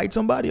there and fight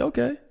somebody?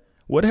 Okay.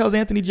 What the hell's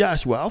Anthony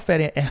Joshua? I'll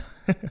fight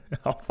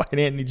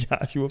Anthony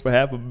Joshua for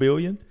 $500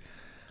 million.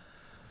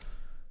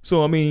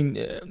 So, I mean,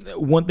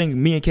 one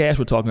thing me and Cash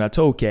were talking, I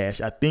told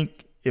Cash, I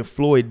think if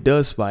Floyd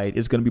does fight,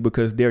 it's going to be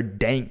because they're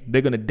going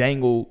to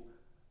dangle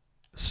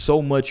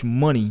so much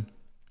money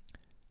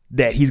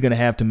that he's going to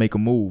have to make a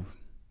move.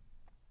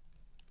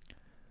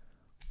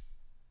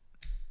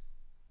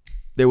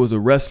 There was a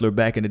wrestler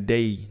back in the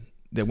day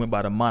that went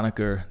by the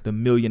moniker the $1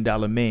 Million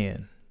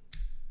Man.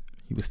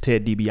 He was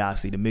Ted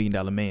DiBiase, the $1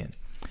 Million Man.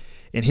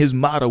 And his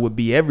motto would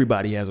be,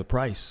 everybody has a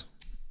price.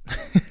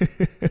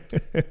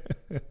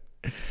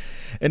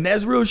 And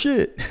that's real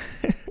shit.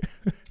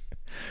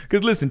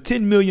 Because listen,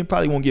 $10 million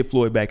probably won't get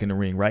Floyd back in the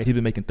ring, right? He's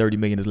been making $30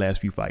 million his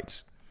last few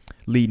fights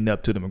leading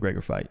up to the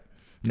McGregor fight.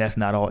 And that's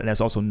not all, and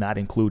that's also not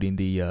including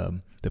the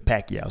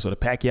Pacquiao. So the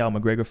Pacquiao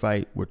McGregor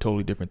fight were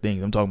totally different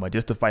things. I'm talking about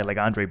just a fight like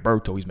Andre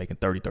Berto, he's making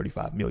 30,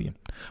 35 million.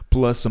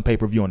 Plus some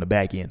pay-per-view on the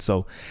back end.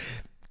 So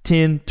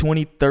 10,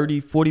 20, 30,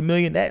 40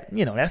 million,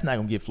 that's not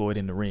gonna get Floyd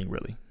in the ring,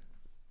 really.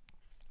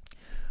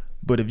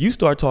 But if you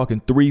start talking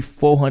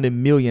 $300-400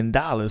 million,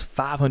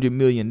 $500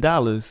 million,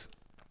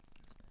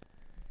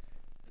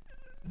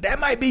 that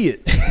might be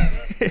it.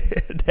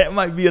 That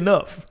might be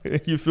enough.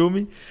 You feel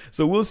me?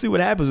 So we'll see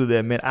what happens with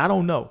that, man. I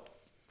don't know.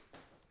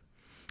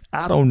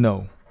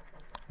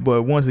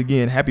 But once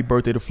again, happy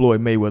birthday to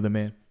Floyd Mayweather,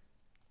 man.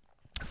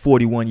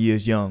 41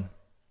 years young.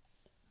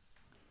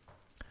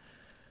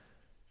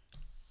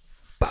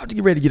 About to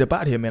get ready to get up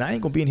out of here, man. I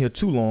ain't going to be in here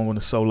too long on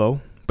the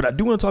solo. But I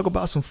do want to talk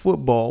about some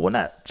football. Well,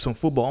 not some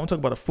football. I want to talk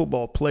about a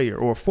football player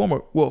or a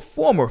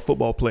former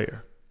football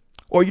player.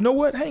 Or you know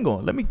what? Hang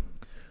on. Let me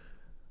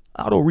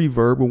auto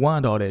reverb,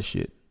 rewind all that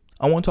shit.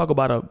 I want to talk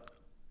about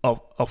a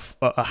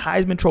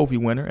Heisman Trophy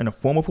winner and a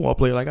former football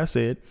player, like I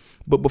said.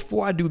 But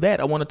before I do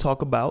that, I want to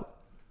talk about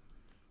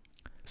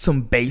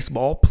some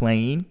baseball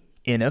playing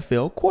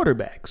NFL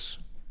quarterbacks.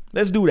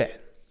 Let's do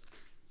that.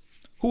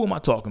 Who am I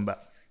talking about?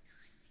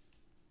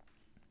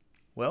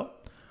 Well,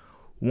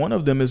 one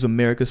of them is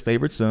America's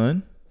favorite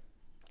son,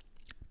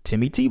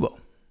 Timmy Tebow.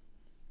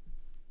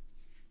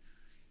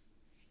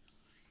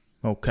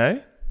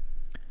 Okay.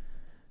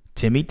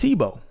 Timmy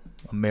Tebow,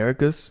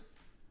 America's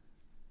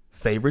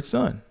favorite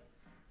son.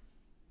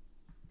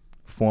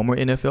 Former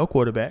NFL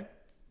quarterback.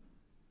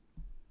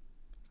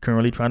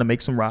 Currently trying to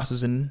make some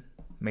rosters in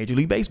Major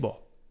League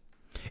Baseball.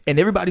 And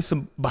everybody's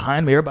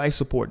behind him. Everybody's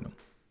supporting him.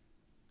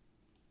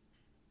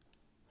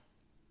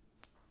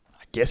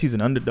 I guess he's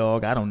an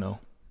underdog. I don't know.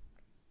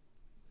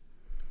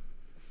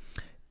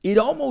 It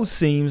almost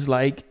seems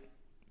like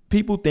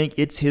people think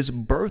it's his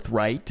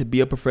birthright to be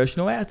a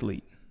professional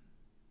athlete.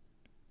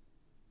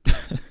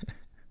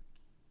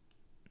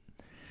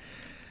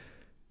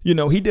 You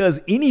know, he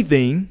does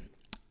anything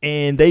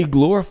and they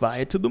glorify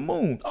it to the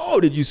moon.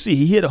 Oh, did you see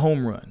he hit a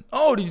home run?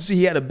 Oh, did you see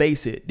he had a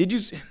base hit? Did you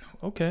see?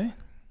 Okay.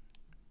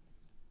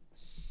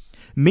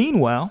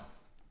 Meanwhile,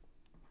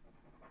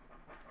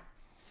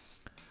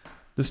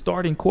 the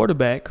starting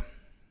quarterback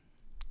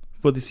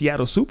for the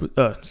Seattle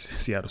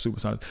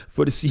Supersonics,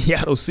 for the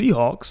Seattle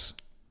Seahawks,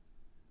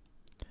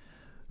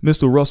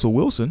 Mr. Russell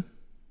Wilson,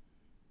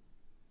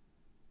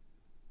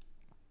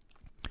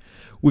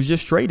 was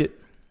just traded.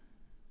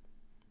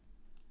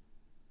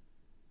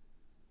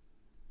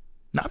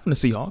 Not from the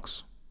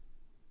Seahawks.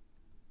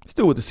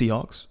 Still with the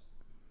Seahawks.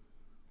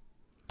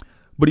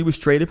 But he was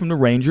traded from the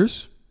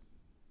Rangers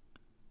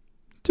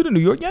to the New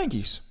York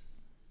Yankees.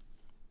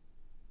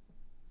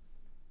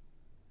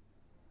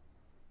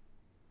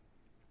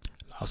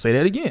 I'll say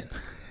that again.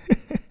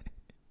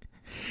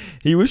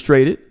 He was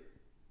traded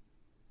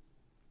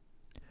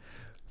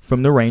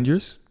from the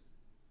Rangers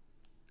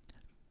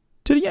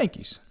to the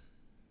Yankees.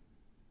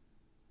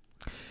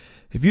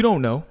 If you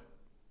don't know,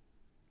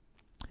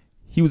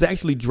 he was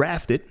actually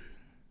drafted.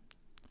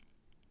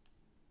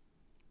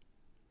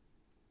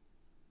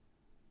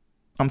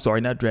 I'm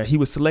sorry, not draft. He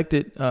was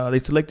selected. They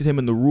selected him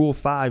in the Rule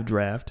 5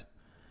 draft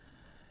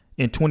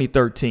in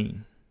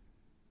 2013.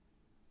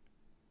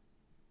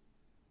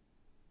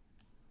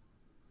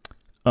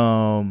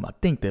 I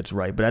think that's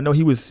right, but I know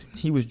he was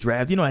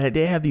drafted. You know,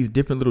 they have these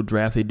different little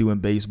drafts they do in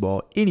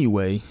baseball.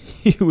 Anyway,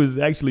 he was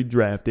actually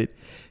drafted.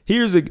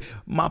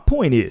 My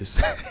point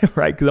is,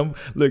 right? Because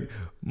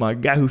my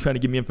guy who's trying to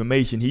give me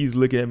information, he's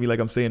looking at me like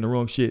I'm saying the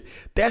wrong shit.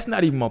 That's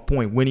not even my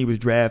point when he was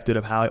drafted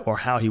of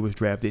how he was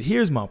drafted.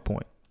 Here's my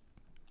point.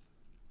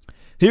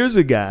 Here's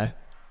a guy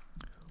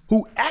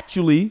who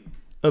actually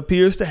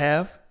appears to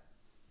have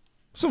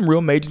some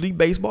real Major League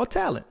Baseball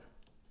talent.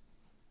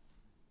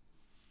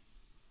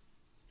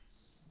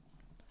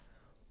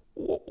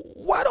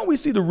 Why don't we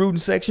see the rooting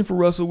section for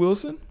Russell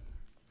Wilson?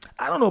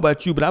 I don't know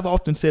about you, but I've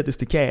often said this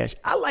to Cash.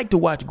 I like to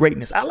watch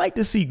greatness. I like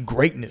to see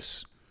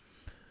greatness.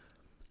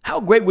 How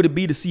great would it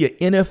be to see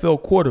an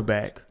NFL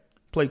quarterback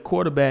play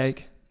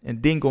quarterback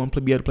and then go and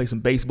be able to play some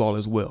baseball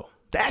as well?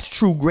 That's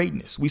true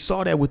greatness. We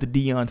saw that with the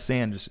Deion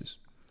Sanderses.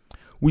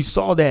 We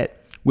saw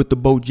that with the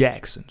Bo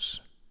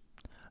Jacksons.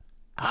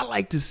 I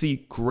like to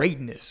see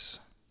greatness.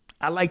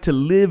 I like to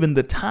live in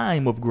the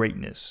time of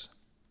greatness.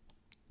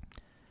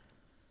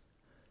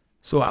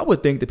 So I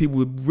would think that people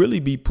would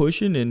really be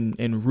pushing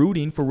and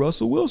rooting for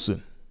Russell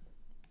Wilson.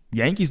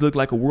 Yankees look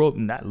like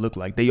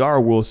they are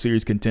a World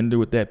Series contender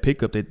with that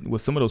pickup,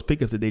 with some of those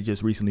pickups that they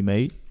just recently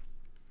made.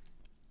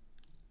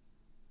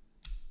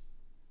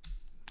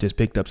 Just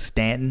picked up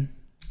Stanton.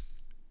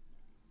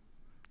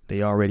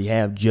 They already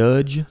have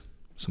Judge,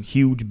 some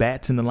huge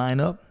bats in the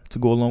lineup to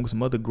go along with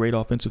some other great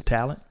offensive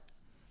talent.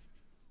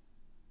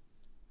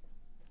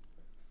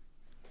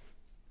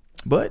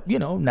 But, you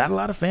know, not a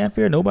lot of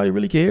fanfare. Nobody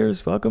really cares.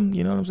 Fuck them.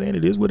 You know what I'm saying?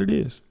 It is what it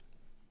is.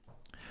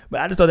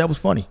 But I just thought that was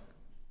funny.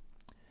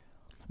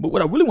 But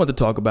what I really want to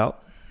talk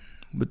about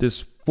with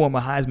this former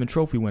Heisman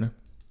Trophy winner,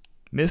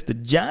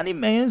 Mr. Johnny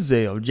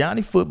Manziel,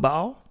 Johnny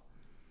Football.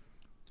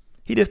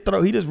 He just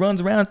runs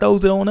around and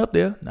throws it on up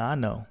there. Nah, I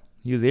know.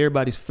 He was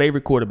everybody's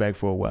favorite quarterback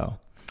for a while.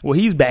 Well,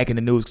 he's back in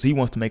the news because he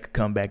wants to make a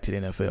comeback to the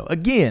NFL.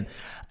 Again,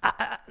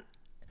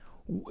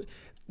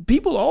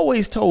 people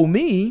always told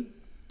me,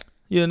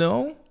 you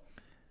know,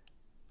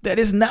 that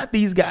it's not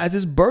these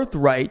guys'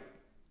 birthright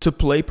to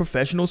play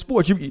professional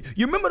sports. You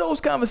remember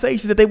those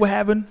conversations that they were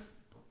having?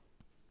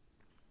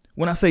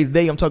 When I say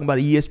they, I'm talking about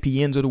the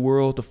ESPNs of the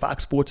world, the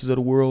Fox Sports of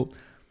the world.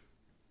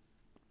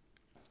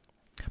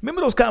 Remember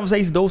those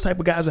conversations those type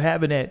of guys were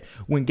having that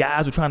when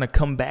guys were trying to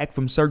come back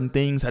from certain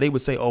things, how they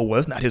would say, oh, well,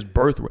 it's not his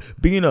birthright.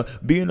 Being a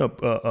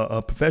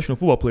professional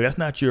football player, that's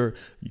not you're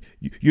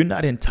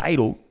not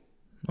entitled.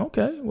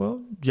 Okay,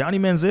 well, Johnny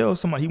Manziel,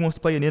 somebody he wants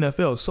to play in the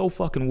NFL. So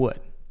fucking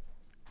what?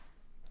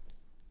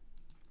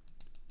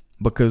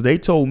 because they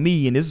told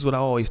me, and this is what I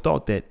always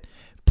thought, that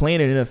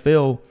playing in the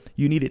NFL,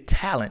 you needed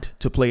talent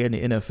to play in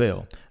the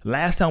NFL.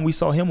 Last time we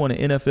saw him on the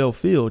NFL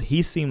field,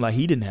 he seemed like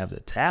he didn't have the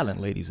talent,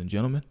 ladies and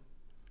gentlemen.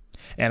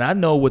 And I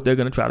know what they're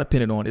going to try to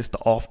pin it on. It's the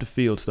off the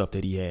field stuff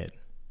that he had.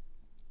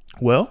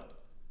 Well,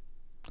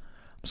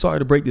 I'm sorry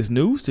to break this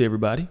news to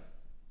everybody,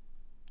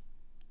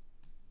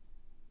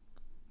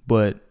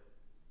 but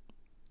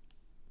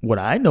what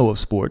I know of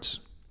sports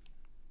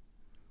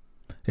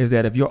is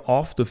that if your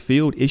off the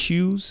field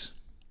issues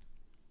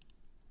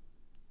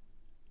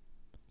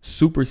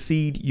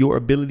supersede your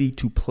ability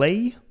to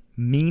play,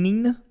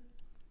 meaning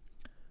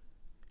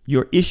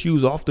your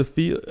issues off the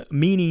field,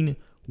 meaning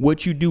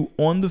what you do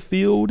on the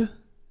field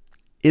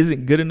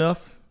isn't good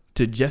enough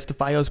to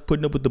justify us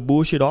putting up with the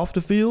bullshit off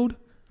the field,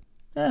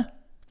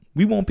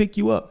 we won't pick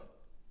you up.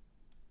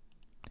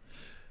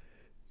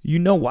 You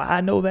know why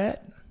I know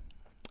that?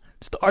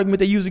 It's the argument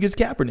they use against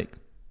Kaepernick.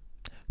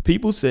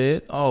 People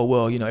said, oh,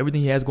 well,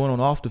 everything he has going on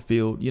off the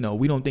field,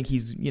 we don't think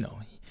he's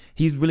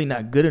really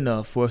not good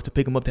enough for us to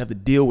pick him up to have to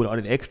deal with all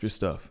that extra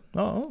stuff.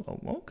 Oh,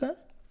 okay.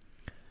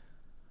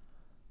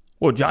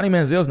 Well, Johnny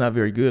Manziel's not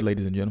very good,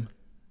 ladies and gentlemen.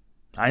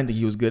 I didn't think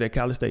he was good at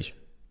College Station.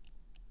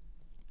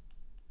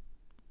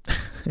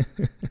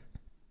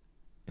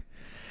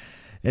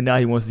 And now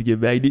he wants to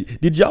get back.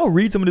 Did y'all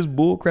read some of this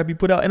bull crap he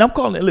put out? And I'm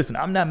calling it. Listen,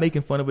 I'm not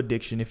making fun of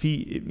addiction. If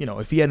he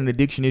had an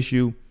addiction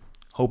issue,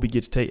 hope he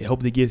has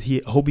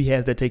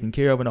that taken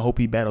care of, and I hope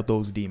he battled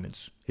those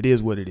demons. It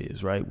is what it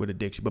is, right? With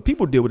addiction, but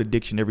people deal with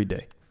addiction every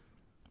day.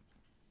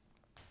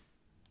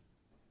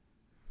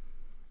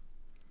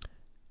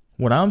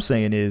 What I'm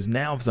saying is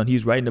now, all of a sudden,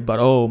 he's writing about,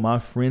 oh, my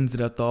friends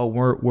that I thought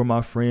were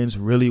my friends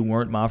really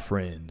weren't my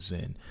friends,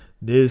 and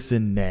this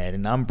and that,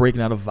 and I'm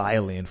breaking out a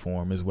violin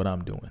for him is what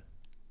I'm doing.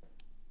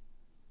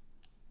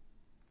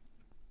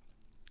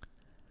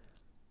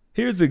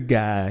 Here's a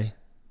guy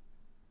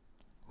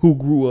who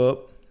grew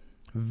up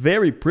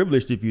very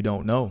privileged, if you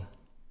don't know.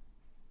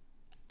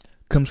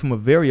 Comes from a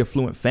very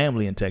affluent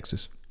family in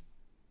Texas.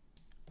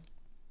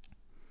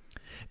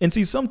 And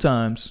see,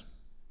 sometimes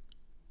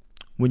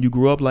when you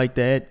grow up like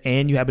that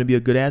and you happen to be a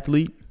good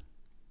athlete,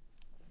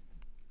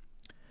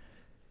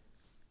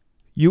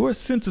 your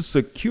sense of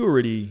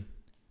security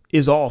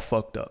is all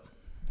fucked up.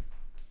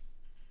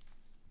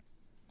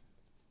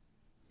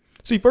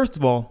 See, first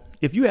of all,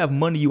 if you have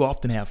money, you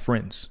often have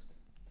friends.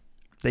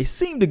 They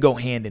seem to go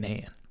hand in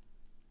hand.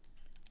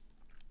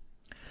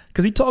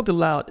 Because he talked a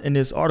lot in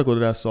this article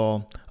that I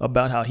saw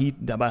about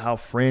how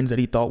friends that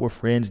he thought were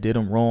friends did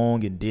him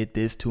wrong and did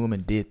this to him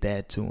and did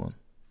that to him.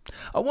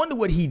 I wonder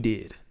what he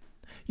did.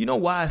 You know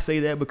why I say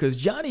that? Because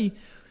Johnny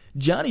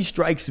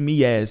strikes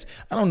me as,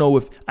 I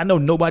know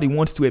nobody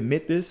wants to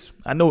admit this.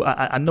 I know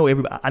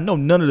everybody. I know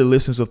none of the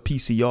listeners of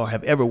PCR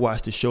have ever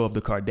watched the show of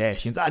the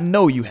Kardashians. I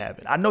know you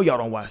haven't. I know y'all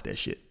don't watch that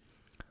shit.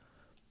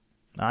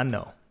 I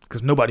know,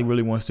 because nobody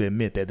really wants to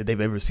admit that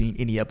they've ever seen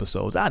any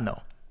episodes. I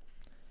know.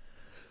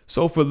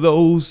 So for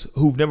those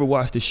who've never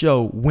watched the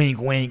show, wink,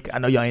 wink. I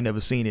know y'all ain't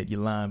never seen it, you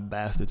lying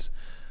bastards.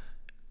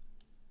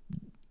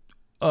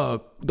 The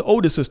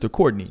oldest sister,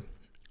 Courtney,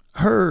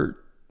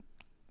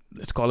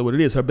 let's call it what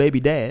it is, her baby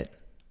dad,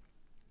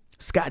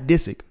 Scott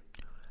Disick,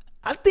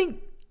 I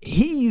think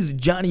he's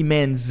Johnny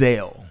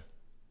Manziel.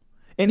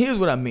 And here's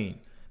what I mean.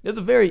 There's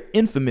a very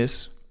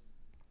infamous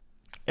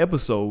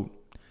episode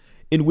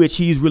in which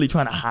he's really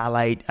trying to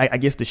highlight, I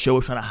guess the show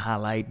is trying to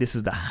highlight, this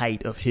is the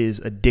height of his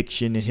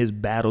addiction and his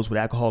battles with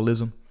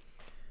alcoholism,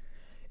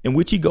 in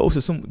which he goes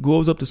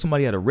up to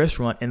somebody at a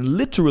restaurant and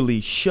literally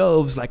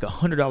shoves like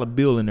 $100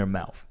 bill in their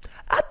mouth.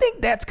 I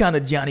think that's kind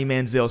of Johnny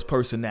Manziel's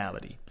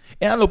personality.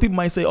 And I know people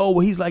might say, oh,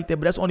 well, he's like that,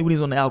 but that's only when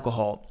he's on the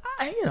alcohol.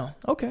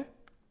 Okay.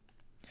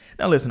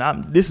 Now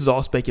listen, this is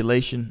all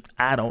speculation.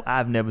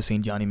 I've never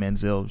seen Johnny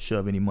Manziel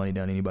shove any money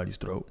down anybody's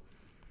throat.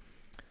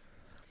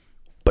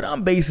 But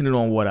I'm basing it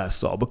on what I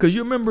saw, because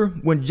you remember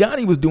when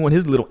Johnny was doing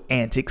his little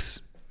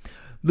antics,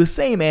 the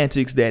same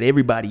antics that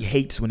everybody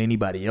hates when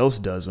anybody else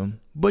does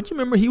them. But you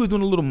remember he was doing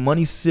the little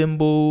money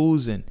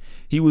symbols, and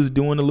he was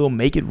doing the little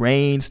make it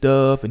rain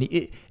stuff, and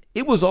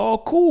it was all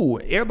cool.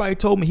 Everybody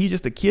told me he's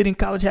just a kid in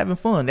college having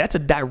fun. That's a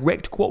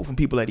direct quote from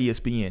people at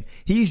ESPN.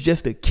 He's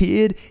just a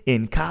kid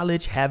in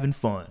college having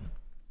fun.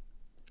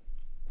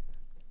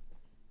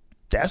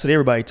 That's what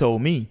everybody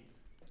told me.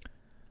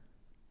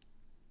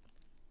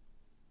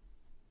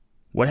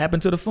 What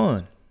happened to the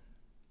fun?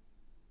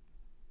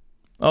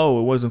 Oh,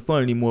 it wasn't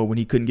fun anymore when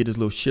he couldn't get his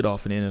little shit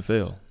off in the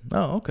NFL.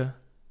 Oh, okay.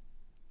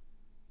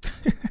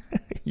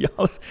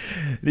 Y'all,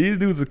 these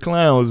dudes are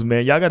clowns,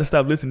 man. Y'all got to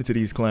stop listening to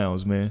these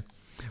clowns, man.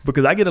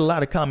 Because I get a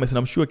lot of comments, and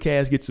I'm sure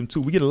Kaz gets them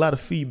too. We get a lot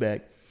of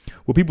feedback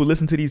where people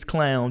listen to these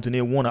clowns and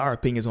they want our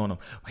opinions on them.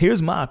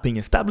 Here's my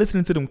opinion. Stop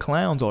listening to them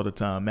clowns all the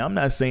time, man. I'm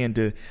not saying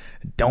to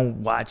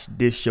don't watch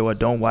this show or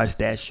don't watch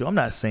that show. I'm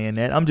not saying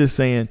that. I'm just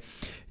saying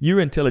you're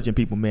intelligent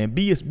people, man.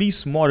 Be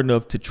smart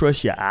enough to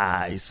trust your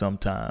eyes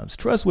sometimes.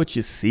 Trust what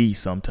you see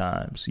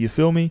sometimes. You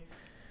feel me?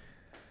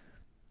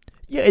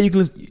 Yeah,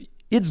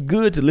 it's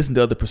good to listen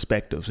to other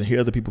perspectives and hear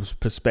other people's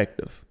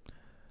perspective.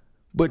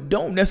 But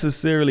don't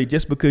necessarily,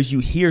 just because you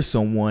hear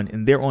someone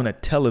and they're on a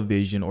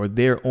television or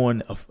they're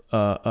on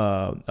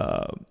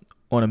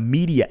a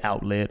media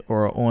outlet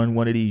or on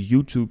one of these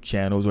YouTube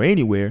channels or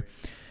anywhere,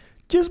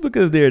 just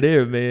because they're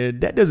there, man,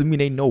 that doesn't mean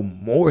they know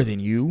more than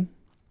you.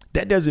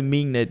 That doesn't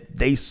mean that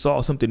they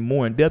saw something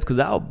more in depth, because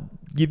I'll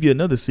give you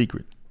another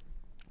secret.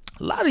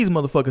 A lot of these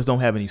motherfuckers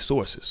don't have any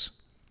sources.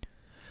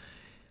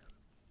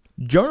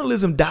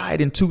 Journalism died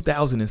in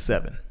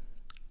 2007.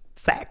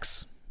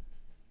 Facts.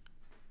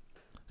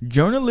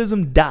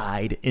 Journalism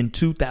died in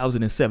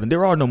 2007.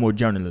 There are no more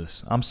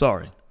journalists. I'm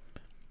sorry.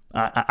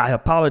 I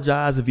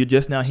apologize if you're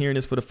just now hearing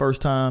this for the first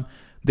time.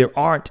 There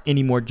aren't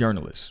any more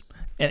journalists.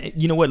 And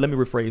you know what? Let me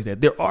rephrase that.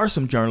 There are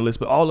some journalists,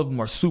 but all of them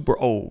are super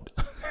old.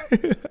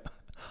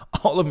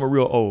 All of them are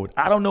real old.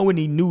 I don't know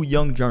any new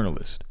young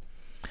journalists.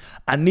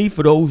 I need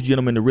for those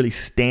gentlemen to really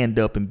stand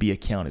up and be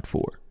accounted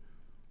for.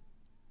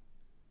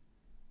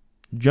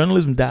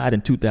 Journalism died in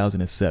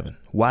 2007.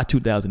 Why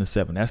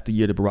 2007? That's the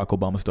year that Barack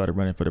Obama started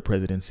running for the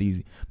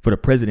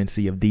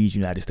presidency of these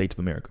United States of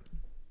America.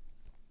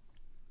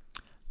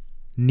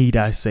 Need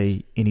I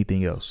say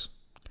anything else?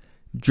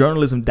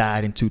 Journalism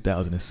died in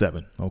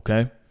 2007,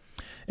 okay?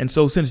 And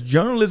so since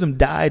journalism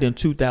died in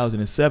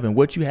 2007,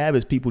 what you have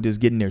is people just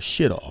getting their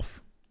shit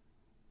off,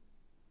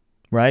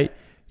 right?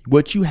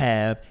 What you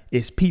have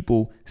is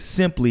people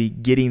simply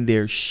getting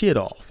their shit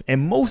off.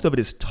 And most of it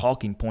is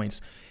talking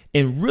points.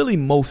 And really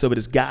most of it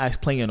is guys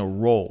playing a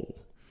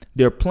role.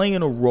 They're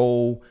playing a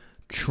role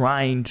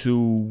trying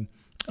to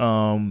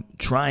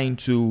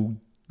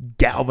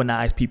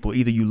galvanize people.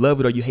 Either you love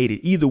it or you hate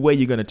it. Either way,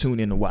 you're going to tune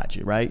in to watch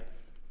it, right?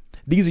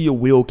 These are your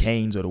Will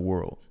Caines of the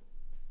world.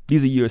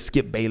 These are your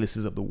Skip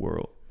Baylesses of the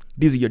world.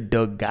 These are your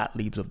Doug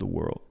Gottliebs of the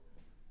world.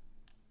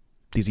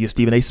 These are your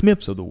Stephen A.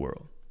 Smiths of the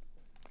world.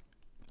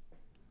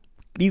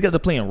 These guys are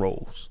playing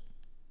roles.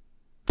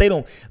 They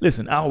don't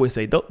listen. I always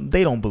say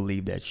they don't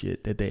believe that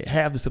shit. That they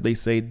have the stuff they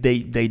say.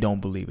 They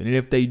don't believe it. And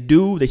if they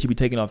do, they should be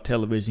taken off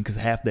television, because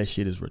half that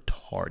shit is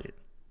retarded.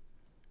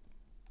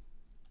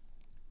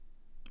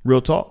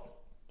 Real talk.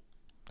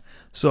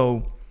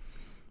 So,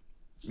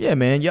 yeah,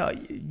 man,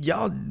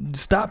 y'all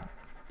stop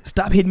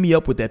hitting me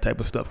up with that type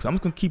of stuff, because I'm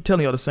just gonna keep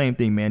telling y'all the same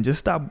thing, man. Just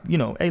stop.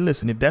 Hey,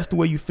 listen. If that's the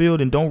way you feel,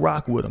 then don't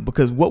rock with them,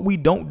 because what we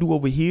don't do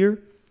over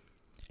here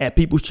at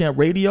People's Champ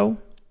Radio,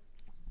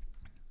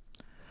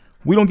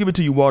 we don't give it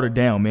to you watered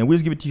down, man. We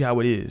just give it to you how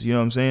it is. You know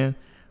what I'm saying?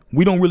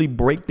 We don't really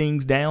break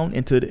things down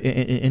into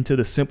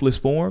the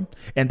simplest form.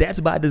 And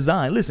that's by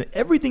design. Listen,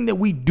 everything that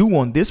we do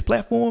on this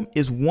platform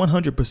is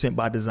 100%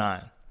 by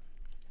design.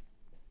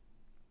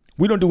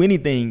 We don't do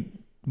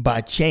anything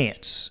by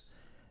chance.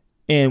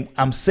 And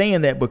I'm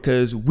saying that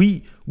because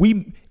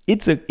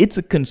it's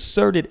a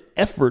concerted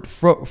effort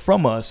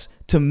from us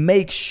to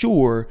make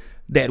sure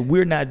that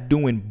we're not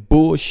doing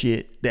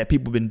bullshit that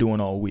people have been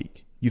doing all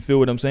week. You feel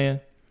what I'm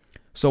saying?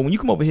 So when you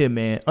come over here,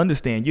 man,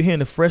 understand you're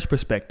hearing a fresh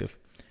perspective.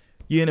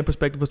 You're hearing a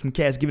perspective of some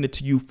cats giving it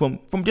to you from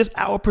just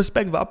our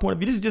perspective, our point of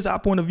view. This is just our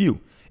point of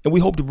view. And we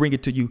hope to bring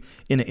it to you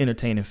in an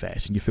entertaining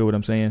fashion. You feel what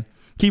I'm saying?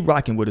 Keep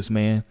rocking with us,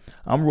 man.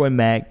 I'm Roy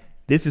Mack.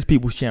 This is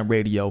People's Champ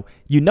Radio.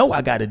 You know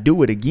I got to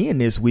do it again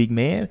this week,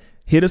 man.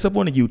 Hit us up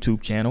on the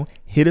YouTube channel.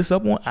 Hit us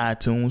up on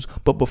iTunes.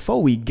 But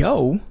before we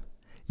go,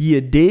 you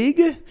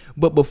dig?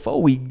 But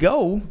before we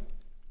go,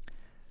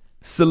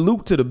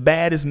 salute to the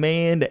baddest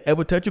man that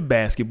ever touched a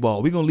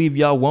basketball. We're going to leave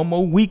y'all one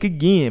more week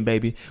again,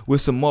 baby,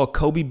 with some more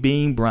Kobe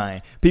Bean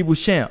Bryant.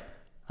 People's Champ,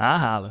 I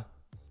holla.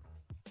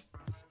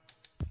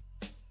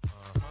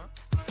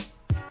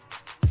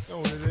 Know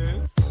what it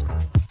is?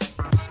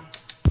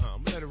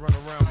 I'm let it run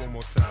around one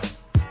more time.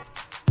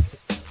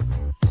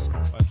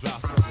 I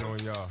drop something on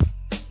y'all.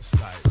 It's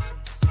like,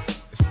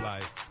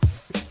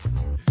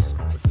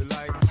 what's it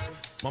like?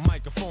 My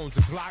microphone's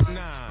a Glock 9.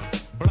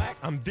 Black,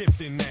 I'm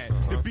dipped in that.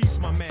 The beat's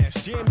my mash.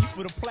 Jam you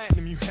for the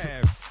platinum you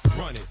have.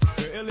 Run it.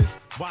 The illest,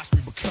 watch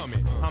me become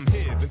it. I'm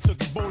here, then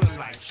took it bowling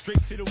like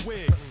straight to the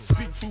wig.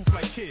 Speak truth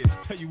like kids,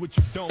 tell you what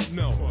you don't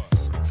know.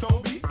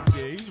 Kobe,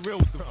 yeah, he's real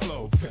with the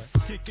flow.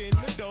 Kick in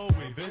the dough,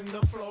 waving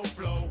the flow.